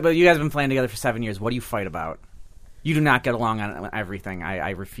 okay, but you guys have been playing together for 7 years. What do you fight about? You do not get along on everything.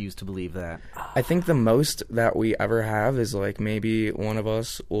 I refuse to believe that. I think the most that we ever have is like maybe one of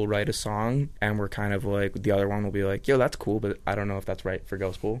us will write a song and we're kind of like the other one will be like, yo, that's cool, but I don't know if that's right for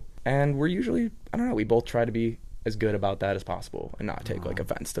Ghostpool. And we're usually, I don't know, we both try to be as good about that as possible and not take like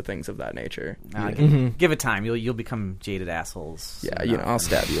offense to things of that nature. Give it time. You'll become jaded assholes. Yeah, soon you know, enough. I'll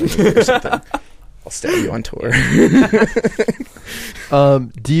stab you or something. I'll stab you on tour.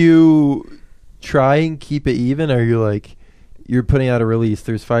 Do you try and keep it even, or you're like, you're putting out a release,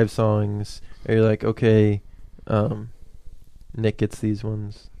 there's 5 songs, or you're like, okay, Nick gets these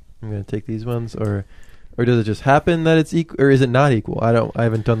ones, I'm gonna take these ones, or does it just happen that it's equal, or is it not equal? I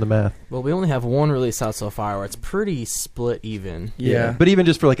haven't done the math. Well, we only have one release out so far where it's pretty split even. Yeah. But even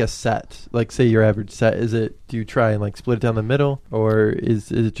just for like a set, like say your average set, do you try and like split it down the middle, or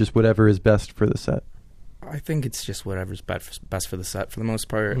is it just whatever is best for the set? I think it's just whatever's best for the set for the most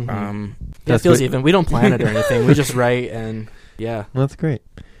part. Yeah, it That's feels what- even. We don't plan it or anything. We just write and yeah. Well, that's great.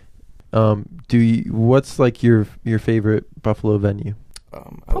 What's like your favorite Buffalo venue?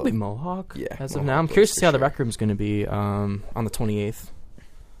 Probably Mohawk. Yeah, As of Mohawk now, I'm was curious to for see how the sure. rec room's going to be on the 28th.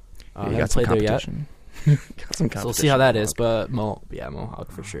 Yeah, you haven't got some played there yet, competition. Got some so we'll see how that is. competition. But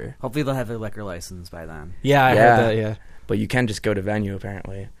Mohawk for sure. Hopefully they'll have their liquor license by then. Yeah, I heard that. Yeah. But you can just go to venue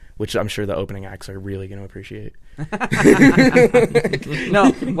apparently, which I'm sure the opening acts are really going to appreciate.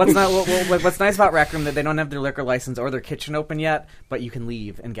 No, what's nice about Rec Room that they don't have their liquor license or their kitchen open yet, but you can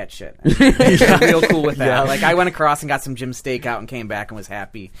leave and get shit. They're real cool with that. Yeah. Like I went across and got some Jim's Steakhout and came back and was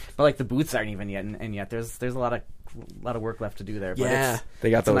happy. But like the booths aren't even yet, and yet there's a lot of work left to do there. But Yeah.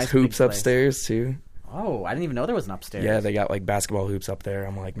 They got it's a those nice big hoops place. upstairs too. Oh, I didn't even know there was an upstairs. Yeah, they got like basketball hoops up there.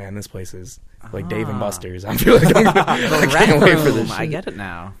 I'm like, man, this place is like Dave and Buster's. I feel like I Rec can't wait for Room, this. I get it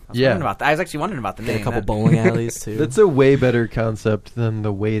now. Yeah. I was actually wondering about the Get name. a couple That- bowling alleys too. That's a way better concept than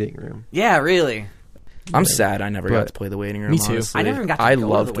the waiting room. Yeah, really. I'm sad I never got But- to play the waiting room. Me too. honestly. I never even got to I go to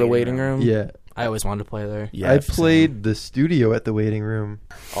loved the the waiting waiting room. room. Yeah. I always wanted to play there. Yeah, I same. played the studio at the waiting room.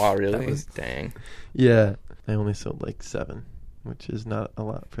 Oh, really? was- Dang. Yeah. I only sold like 7, which is not a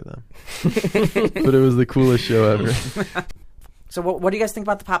lot for them. But it was the coolest show ever. So what do you guys think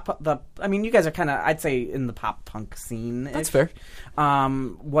about I mean, you guys are kind of, I'd say, in the pop punk scene. That's fair.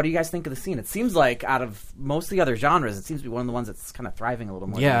 What do you guys think of the scene? It seems like out of most of the other genres, it seems to be one of the ones that's kind of thriving a little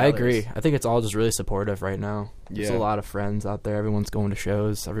more. Yeah, than I others. agree. I think it's all just really supportive right now. There's Yeah. a lot of friends out there. Everyone's going to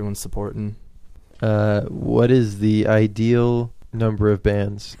shows. Everyone's supporting. What is the ideal number of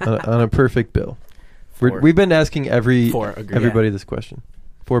bands on a perfect bill? 4. We've been asking 4, agree. everybody this question.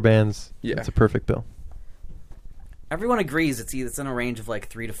 4 bands. Yeah. It's a perfect bill. Everyone agrees it's in a range of like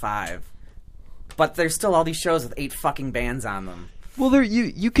 3 to 5. But there's still all these shows with 8 fucking bands on them. Well,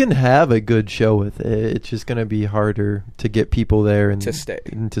 you can have a good show with it. It's just going to be harder to get people there and To stay.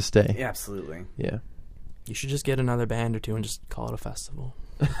 Yeah, absolutely. Yeah. You should just get another band or two and just call it a festival.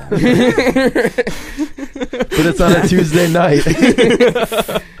 But it's on a Tuesday night.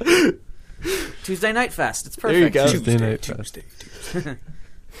 Tuesday Night Fest. It's There you perfect. go. Tuesday Night Fest.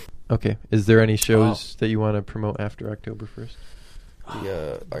 Okay. Is there any shows that you want to promote after October 1st?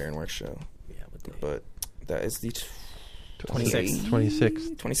 The Ironworks show. Yeah, But that is the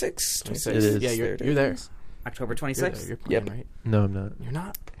 26th. 26th. It is. Yeah, you're there. October You're 26th. there. You're playing, Yep. right? No, I'm not. You're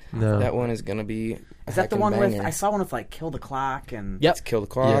not. No. That one is going to be Is that the one with... I saw one with like Kill the Clock and... Yep. It's Kill the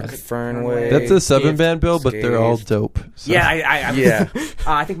Clock, Yeah. Fernway. That's a 7-band bill, but Scathed. they're all dope. So. Yeah, I Yeah.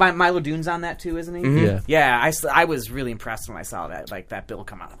 I think Milo Dune's on that too, isn't he? Mhm. Yeah. Yeah, I was really impressed when I saw that bill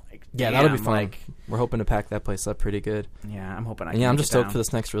come out. Like, Yeah, that'll be damn, fun. Like, We're hoping to pack that place up pretty good. yeah, I'm hoping I. And can yeah, I'm make just it stoked down. for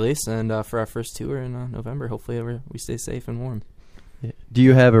this next release and for our first tour in November. Hopefully, we stay safe and warm. Yeah. Do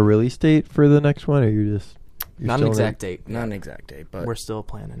you have a release date for the next one, or you're Not still an in- exact date. Not an exact date, but We're still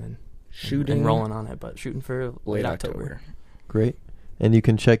planning and shooting and rolling on it, but shooting for late October. October. Great. And you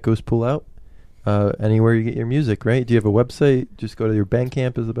can check Ghostpool out anywhere you get your music, right? Do you have a website? Just go to your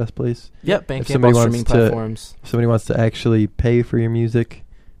Bandcamp is the best place. Yep, If Bandcamp, somebody all wants streaming to- platforms. If somebody wants to actually pay for your music,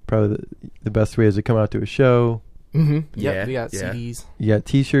 probably the best way is to come out to a show. Mm-hmm. Yep, Yeah, we got yeah. CDs. You got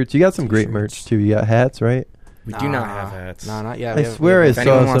T-shirts. You got some great T-shirts. merch, too. You got hats, right? We do not have hats. No, not yet. I swear I if saw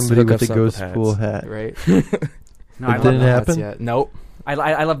anyone wants to somebody hook with a us up with Ghostpool hats. hat. Right. No, It I love didn't that. happen? Yet. Nope.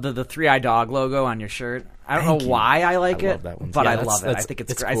 I love the 3-eye dog logo on your shirt. I don't know why I like I it, love that one. but Yeah, I that's- love it. I that's- think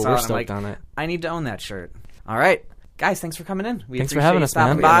it's it's great. cool. I We're saw it, I'm stoked like, on it. I need to own that shirt. All right. Guys, thanks for coming in. We Thanks for appreciate having you us,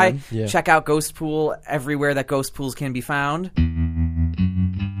 man. stopping Yeah, by. man. Yeah. Check out Ghostpool everywhere that Ghostpools can be found.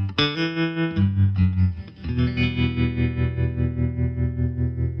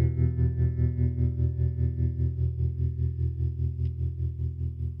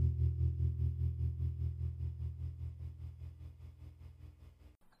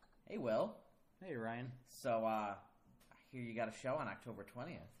 Hey, Will. Hey, Ryan. So, I hear you got a show on October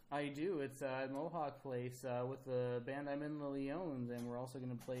 20th. I do. It's at Mohawk Place with the band I'm in, the Leones, and we're also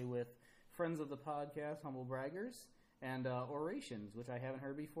going to play with friends of the podcast, Humble Braggers, and Orations, which I haven't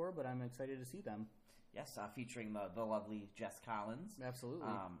heard before, but I'm excited to see them. Yes, featuring the lovely Jess Collins. Absolutely.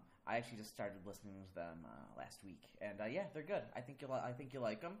 I actually just started listening to them last week, and yeah, they're good. I think you'll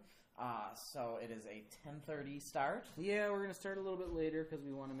like them. So it is a 10:30 start. Yeah, we're going to start a little bit later because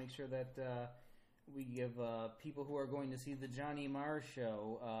we want to make sure that we give people who are going to see the Johnny Marr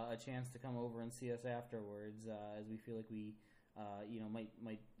show a chance to come over and see us afterwards, as we feel like we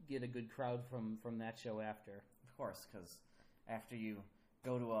might get a good crowd from that show after. Of course, because after you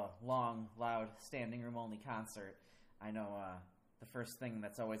go to a long, loud, standing room only concert, I know the first thing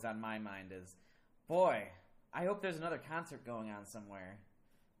that's always on my mind is, boy, I hope there's another concert going on somewhere.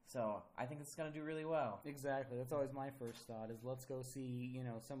 So I think it's going to do really well. Exactly. That's always my first thought is let's go see,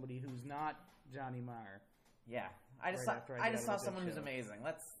 somebody who's not Johnny Marr. Yeah, I just saw someone who's amazing.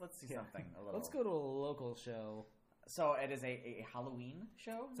 Let's see something a little. Let's go to a local show. So it is a Halloween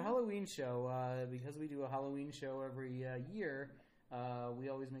show? It's a Halloween show. Because we do a Halloween show every year, we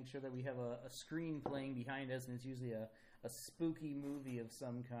always make sure that we have a screen playing behind us, and it's usually a spooky movie of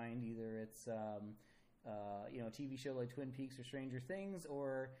some kind. Either it's a TV show like Twin Peaks or Stranger Things,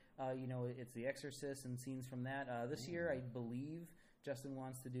 or it's The Exorcist and scenes from that. This year, I believe Justin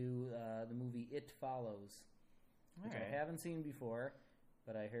wants to do the movie It Follows, which I haven't seen before,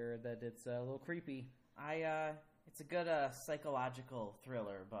 but I heard that it's a little creepy. It's a good psychological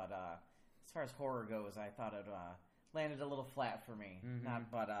thriller, but as far as horror goes, I thought it landed a little flat for me.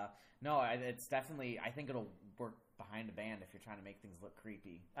 No, it's definitely. I think it'll work behind a band if you're trying to make things look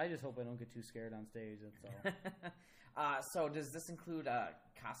creepy. I just hope I don't get too scared on stage. That's all. So does this include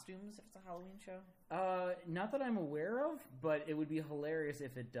costumes if it's a Halloween show? Not that I'm aware of, but it would be hilarious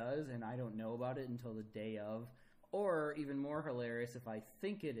if it does, and I don't know about it until the day of. Or even more hilarious if I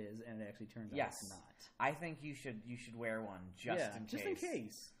think it is, and it actually turns out it's not. I think you should wear one just in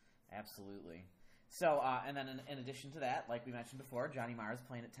case. Absolutely. So, and then in addition to that, like we mentioned before, Johnny Marr is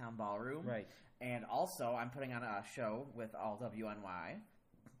playing at Town Ballroom. Right. And also, I'm putting on a show with allwny.com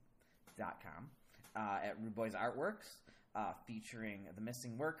at Rude Boys Artworks, featuring The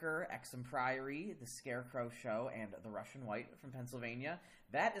Missing Worker, Exum Priory, The Scarecrow Show, and The Russian White from Pennsylvania.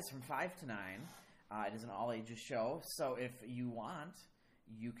 That is from 5 to 9. It is an all-ages show, so if you want,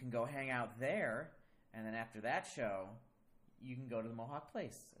 you can go hang out there, and then after that show, you can go to the Mohawk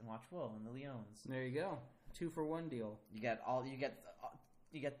Place and watch Will and the Leones. There you go. 2-for-1 deal. You get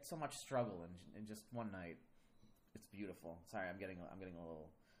so much struggle in just one night. It's beautiful. Sorry, I'm getting a little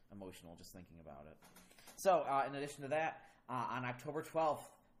emotional just thinking about it. So, in addition to that, on October 12th,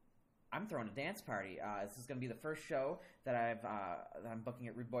 I'm throwing a dance party. This is going to be the first show that I'm booking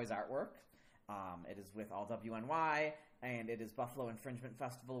at Rude Boys Artwork. It is with all WNY, and it is Buffalo Infringement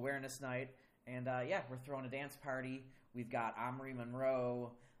Festival Awareness Night. And we're throwing a dance party. We've got Amory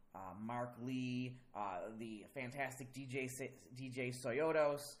Monroe, Mark Lee, the fantastic DJ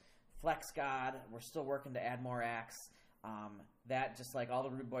Soyotos, Flex God. We're still working to add more acts. That, just like all the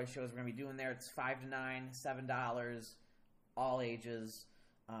Rude Boy shows we're going to be doing there, it's $5 to $9, $7, all ages.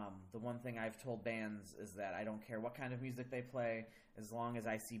 The one thing I've told bands is that I don't care what kind of music they play, as long as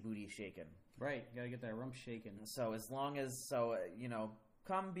I see booty shaking. Right, you got to get that rump shaking. So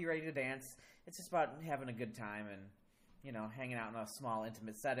come be ready to dance. It's just about having a good time and, hanging out in a small,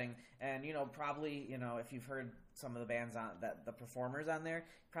 intimate setting. And, probably, if you've heard some of the bands the performers on there,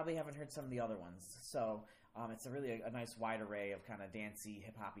 you probably haven't heard some of the other ones. So it's a nice wide array of kind of dancey,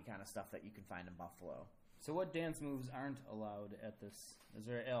 hip-hoppy kind of stuff that you can find in Buffalo. So what dance moves aren't allowed at this? Is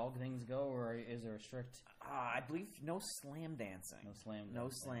there all things go, or is there a strict... I believe no slam dancing. No slam dancing. No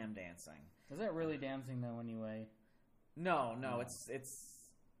slam dancing. Is that really dancing, though, anyway? No. It's...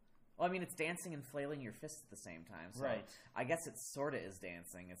 Well, I mean, it's dancing and flailing your fists at the same time. So right. I guess it sort of is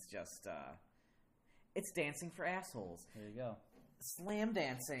dancing. It's just... it's dancing for assholes. There you go. Slam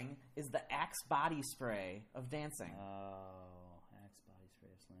dancing is the Axe body spray of dancing. Oh, Axe body spray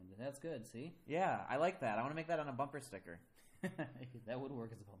of slam. That's good, see? Yeah, I like that. I want to make that on a bumper sticker. That would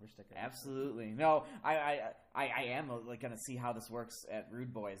work as a bumper sticker. Absolutely. No, I am going to see how this works at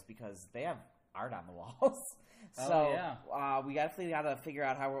Rude Boys because they have art on the walls. We definitely got to figure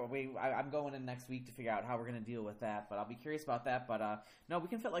out how I'm going in next week to figure out how we're going to deal with that, but I'll be curious about that. But no, we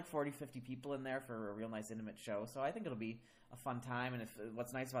can fit like 40, 50 people in there for a real nice intimate show, so I think it'll be a fun time. And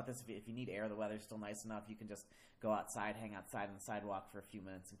what's nice about this, if you need air, the weather's still nice enough, you can just go outside, hang outside on the sidewalk for a few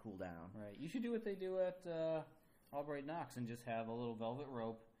minutes and cool down. Right. You should do what they do at Albright Knox and just have a little velvet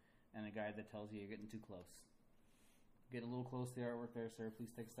rope and a guy that tells you you're getting too close. Get a little close to the artwork there, sir.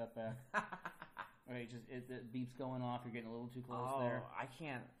 Please take a step back. Right, the beep's going off. You're getting a little too close there. I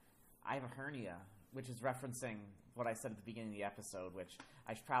can't. I have a hernia, which is referencing what I said at the beginning of the episode, which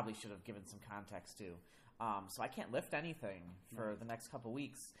I probably should have given some context to. So I can't lift anything for the next couple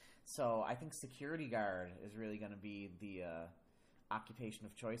weeks. So I think security guard is really going to be the occupation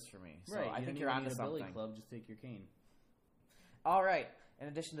of choice for me. So right, I think you're onto something. Billy Club, just take your cane. All right. In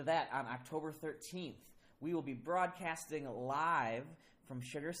addition to that, on October 13th, we will be broadcasting live from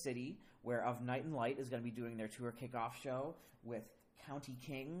Sugar City, where Of Night and Light is going to be doing their tour kickoff show with County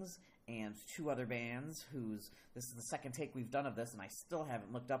Kings and two other bands this is the second take we've done of this, and I still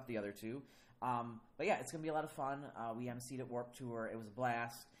haven't looked up the other two. But yeah, it's going to be a lot of fun. We emceed at Warped Tour. It was a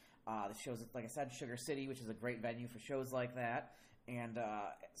blast. The show's, like I said, Sugar City, which is a great venue for shows like that. And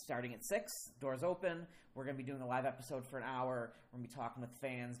starting at 6, doors open. We're going to be doing a live episode for an hour. We're going to be talking with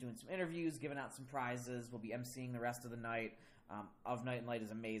fans, doing some interviews, giving out some prizes. We'll be emceeing the rest of the night. Of Night and Light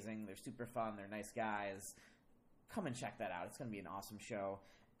is amazing. They're super fun. They're nice guys. Come and check that out. It's going to be an awesome show.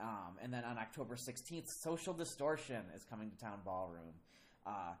 And then on October 16th, Social Distortion is coming to Town Ballroom.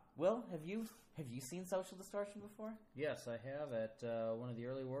 Will, have you seen Social Distortion before? Yes, I have at one of the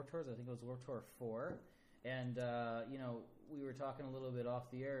early Warped Tours. I think it was Warped Tour 4. And, we were talking a little bit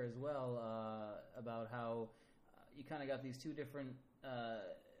off the air as well about how you kind of got these two different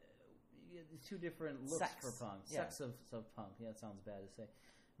looks for punk. Yeah. Sects of punk. Yeah, that sounds bad to say.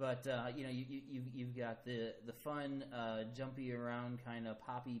 But, you've got the fun, jumpy around kind of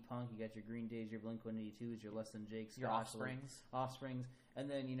poppy punk. You got your Green Days, your Blink-182s, your Less Than Jake's, your Offsprings. And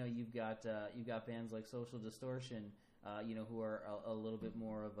then, you've got bands like Social Distortion, who are a little bit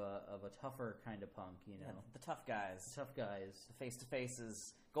more of a tougher kind of punk, Yeah, the tough guys. The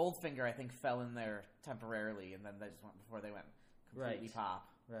face-to-faces. Goldfinger, I think, fell in there temporarily, and then they just went before they went completely pop.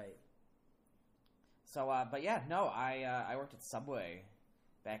 Right. So, I worked at Subway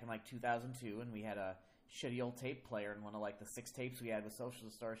back in, 2002, and we had a shitty old tape player in one of, the 6 tapes we had with Social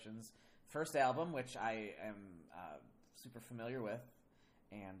Distortion's first album, which I am super familiar with,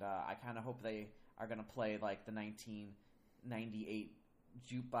 and I kind of hope they are going to play, the 1998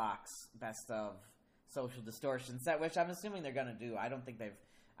 jukebox best of Social Distortion set, which I'm assuming they're going to do. I don't think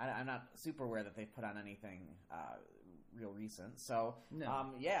I'm not super aware that they've put on anything real recent. So, no.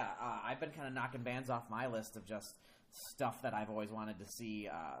 I've been kind of knocking bands off my list of just stuff that I've always wanted to see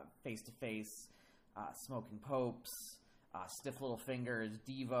face-to-face, Smoking Popes, Stiff Little Fingers,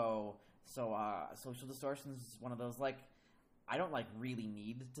 Devo. So Social Distortions is one of those, like, I don't, like, really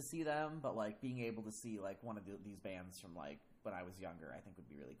need to see them, but, like, being able to see, like, one of these bands from, like, when I was younger, I think would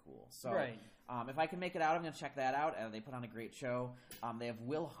be really cool. So, Right. If I can make it out, I'm going to check that out. They put on a great show. They have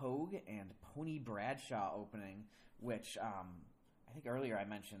Will Hogue and Pony Bradshaw opening, which I think earlier I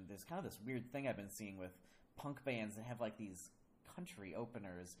mentioned there's kind of this weird thing I've been seeing with punk bands that have, like, these country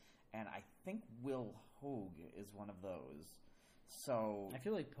openers, and I think Will Hogue is one of those. So I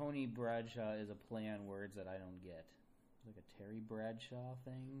feel like Pony Bradshaw is a play on words that I don't get. Like a Terry Bradshaw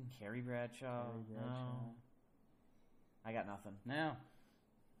thing. Carrie Bradshaw. Terry Bradshaw. No. I got nothing. No.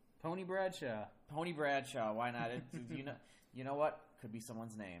 Pony Bradshaw. Pony Bradshaw. Why not? You know what? Could be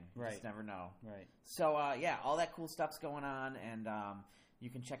someone's name. You Right. just never know. Right. So yeah, all that cool stuff's going on, and you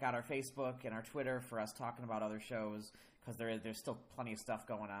can check out our Facebook and our Twitter for us talking about other shows, because there's still plenty of stuff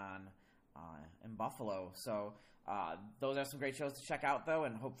going on in Buffalo. So those are some great shows to check out, though,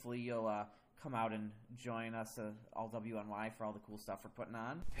 and hopefully you'll come out and join us all WNY for all the cool stuff we're putting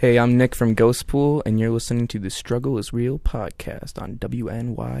on. Hey, I'm Nick from Ghostpool, and you're listening to the Struggle is Real podcast on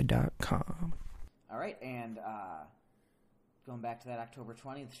WNY.com. All right, and going back to that October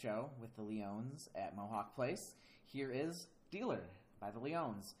 20th show with the Leones at Mohawk Place, here is Dealer by the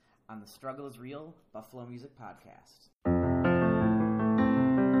Leones on the Struggle is Real Buffalo Music Podcast.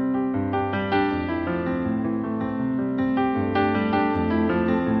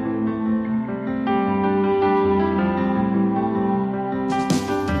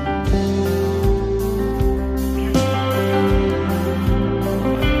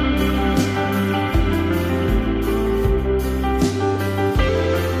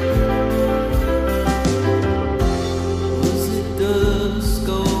 Was it dusk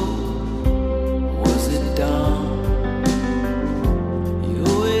or was it dawn?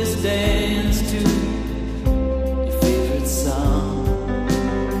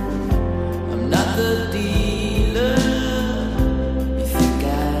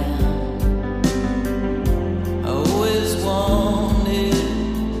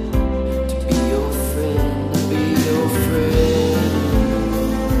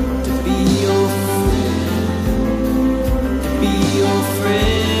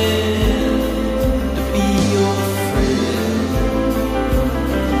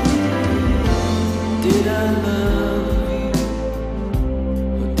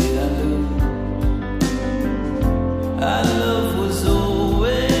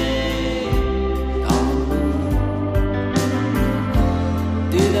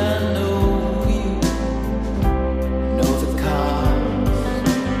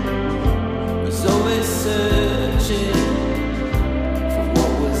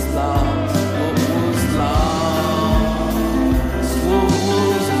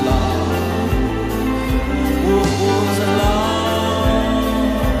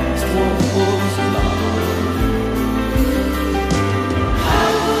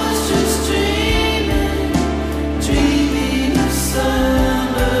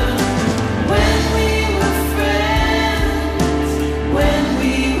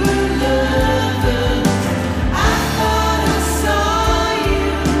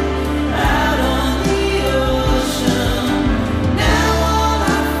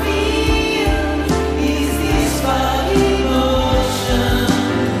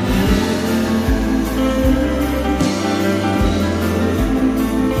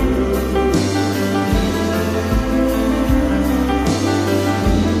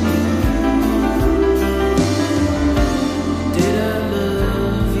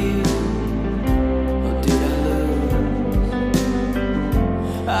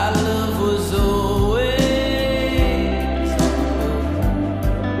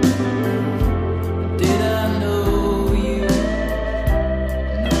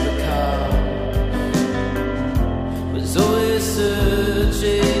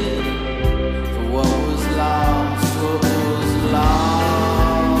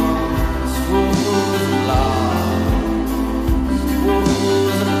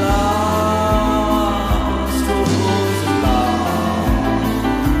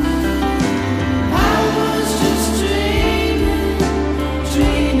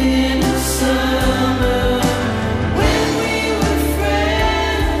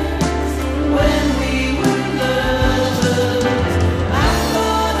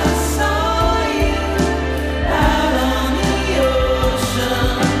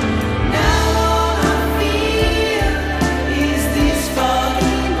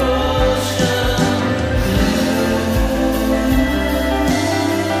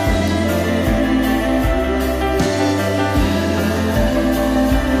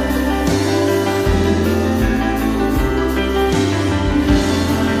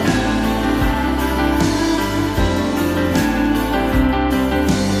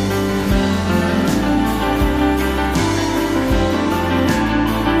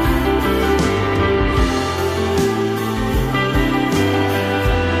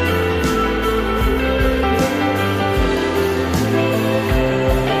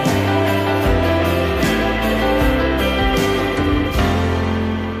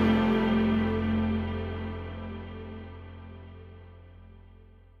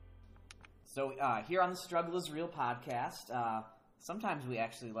 here on the Struggle is Real podcast, sometimes we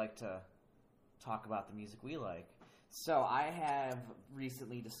actually like to talk about the music we like. So I have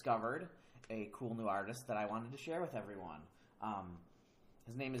recently discovered a cool new artist that I wanted to share with everyone.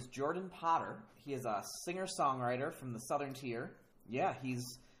 His name is Jordan Potter. He is a singer-songwriter from the Southern Tier. Yeah, he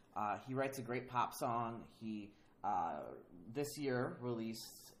writes a great pop song. He this year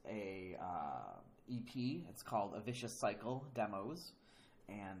released a EP. It's called A Vicious Cycle Demos.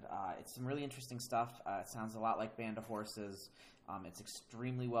 And it's some really interesting stuff. It sounds a lot like Band of Horses. It's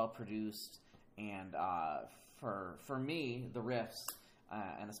extremely well produced. And for me, the riffs,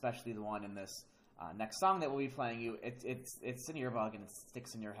 and especially the one in this next song that we'll be playing you, it's an earbug and it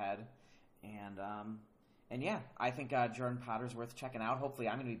sticks in your head. And yeah, I think Jordan Potter's worth checking out. Hopefully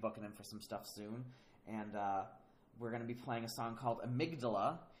I'm going to be booking him for some stuff soon. And we're going to be playing a song called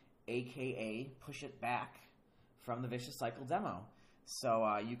Amygdala, a.k.a. Push It Back, from the Vicious Cycle demo.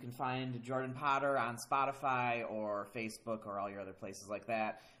 So you can find Jordan Potter on Spotify or Facebook or all your other places like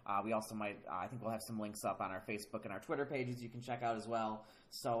that. We also might, I think we'll have some links up on our Facebook and our Twitter pages you can check out as well.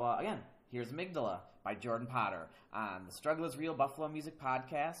 So again, here's Amygdala by Jordan Potter on the Struggle is Real Buffalo Music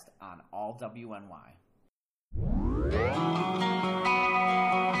Podcast on all WNY.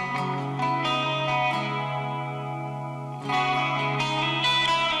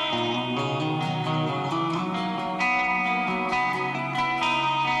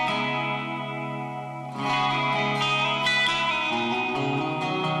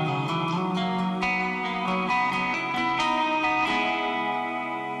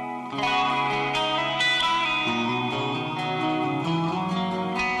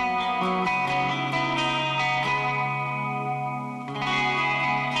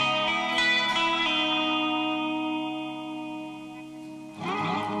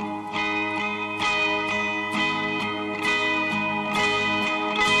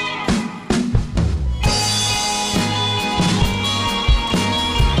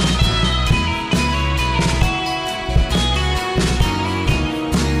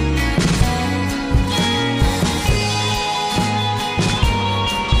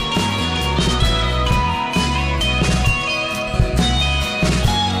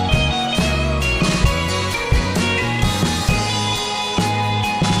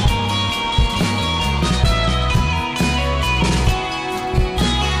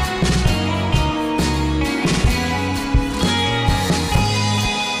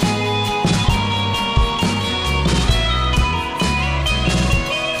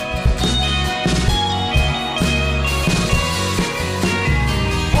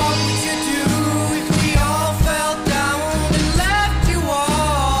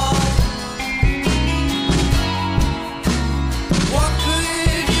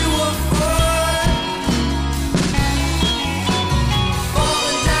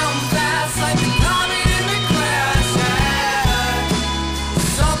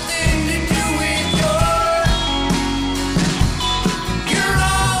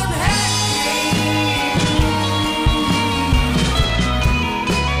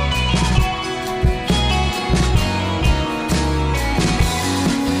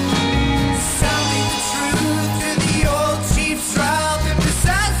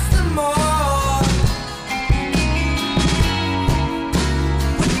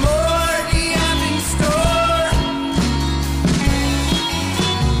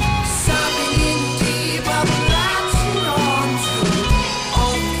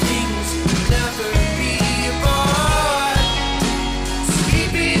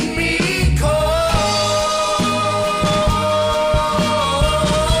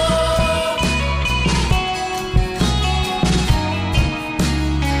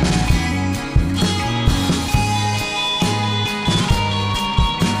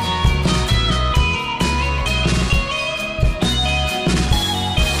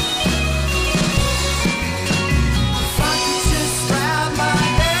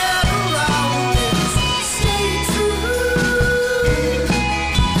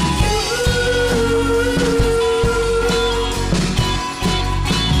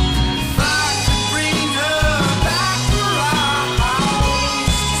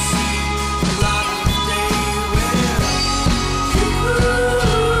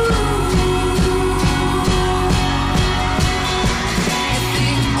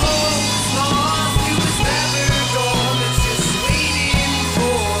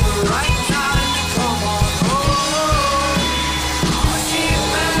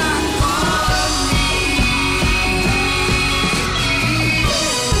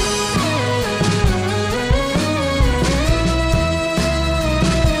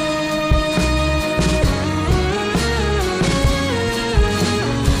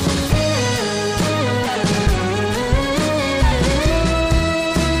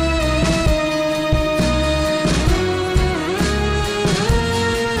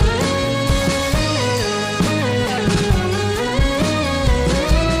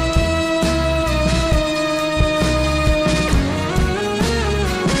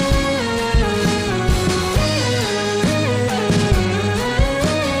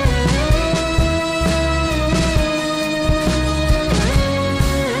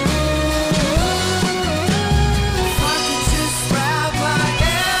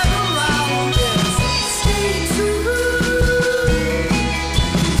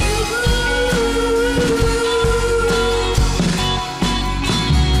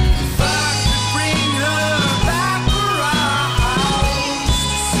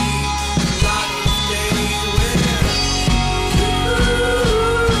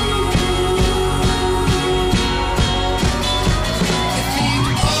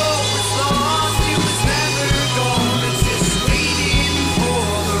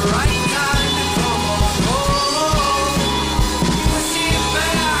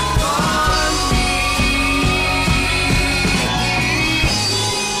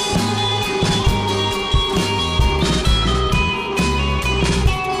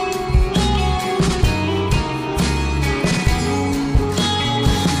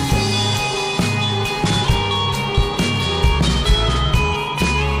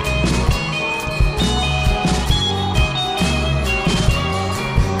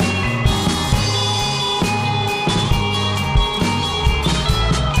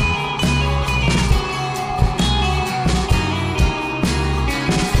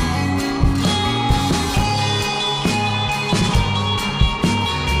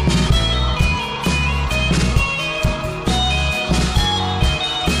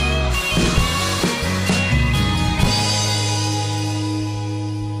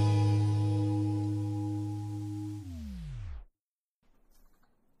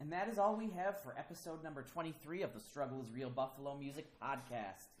 And that is all we have for episode number 23 of the Struggle is Real Buffalo Music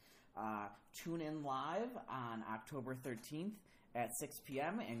Podcast. Tune in live on October 13th at 6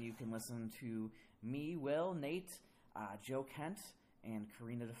 p.m. and you can listen to me, Will, Nate, Joe Kent, and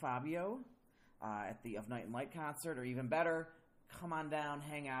Karina DeFabio at the Of Night and Light concert, or even better, come on down,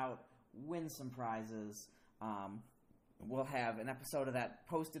 hang out, win some prizes. We'll have an episode of that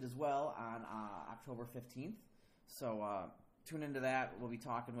posted as well on October 15th. So tune into that. We'll be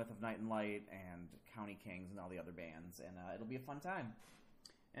talking with Of Night and Light and County Kings and all the other bands, and it'll be a fun time.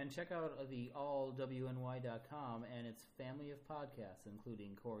 And check out the allwny.com and its family of podcasts,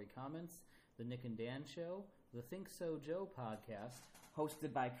 including Corey Comments, The Nick and Dan Show, The Think So Joe podcast,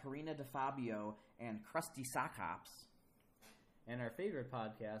 hosted by Karina DeFabio and Krusty Sockhops, and our favorite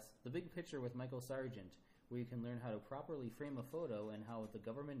podcast, The Big Picture with Michael Sargent, where you can learn how to properly frame a photo and how the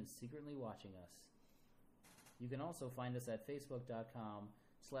government is secretly watching us. You can also find us at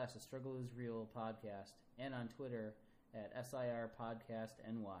facebook.com/The Struggle is Real podcast and on Twitter at SIR Podcast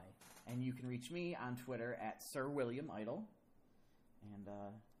NY. And you can reach me on Twitter at Sir William Idle. And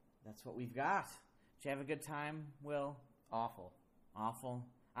that's what we've got. Did you have a good time, Will? Awful.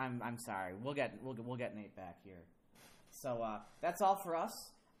 I'm sorry. We'll get Nate back here. So that's all for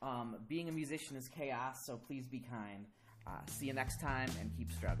us. Being a musician is chaos, so please be kind. See you next time and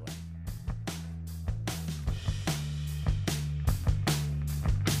keep struggling.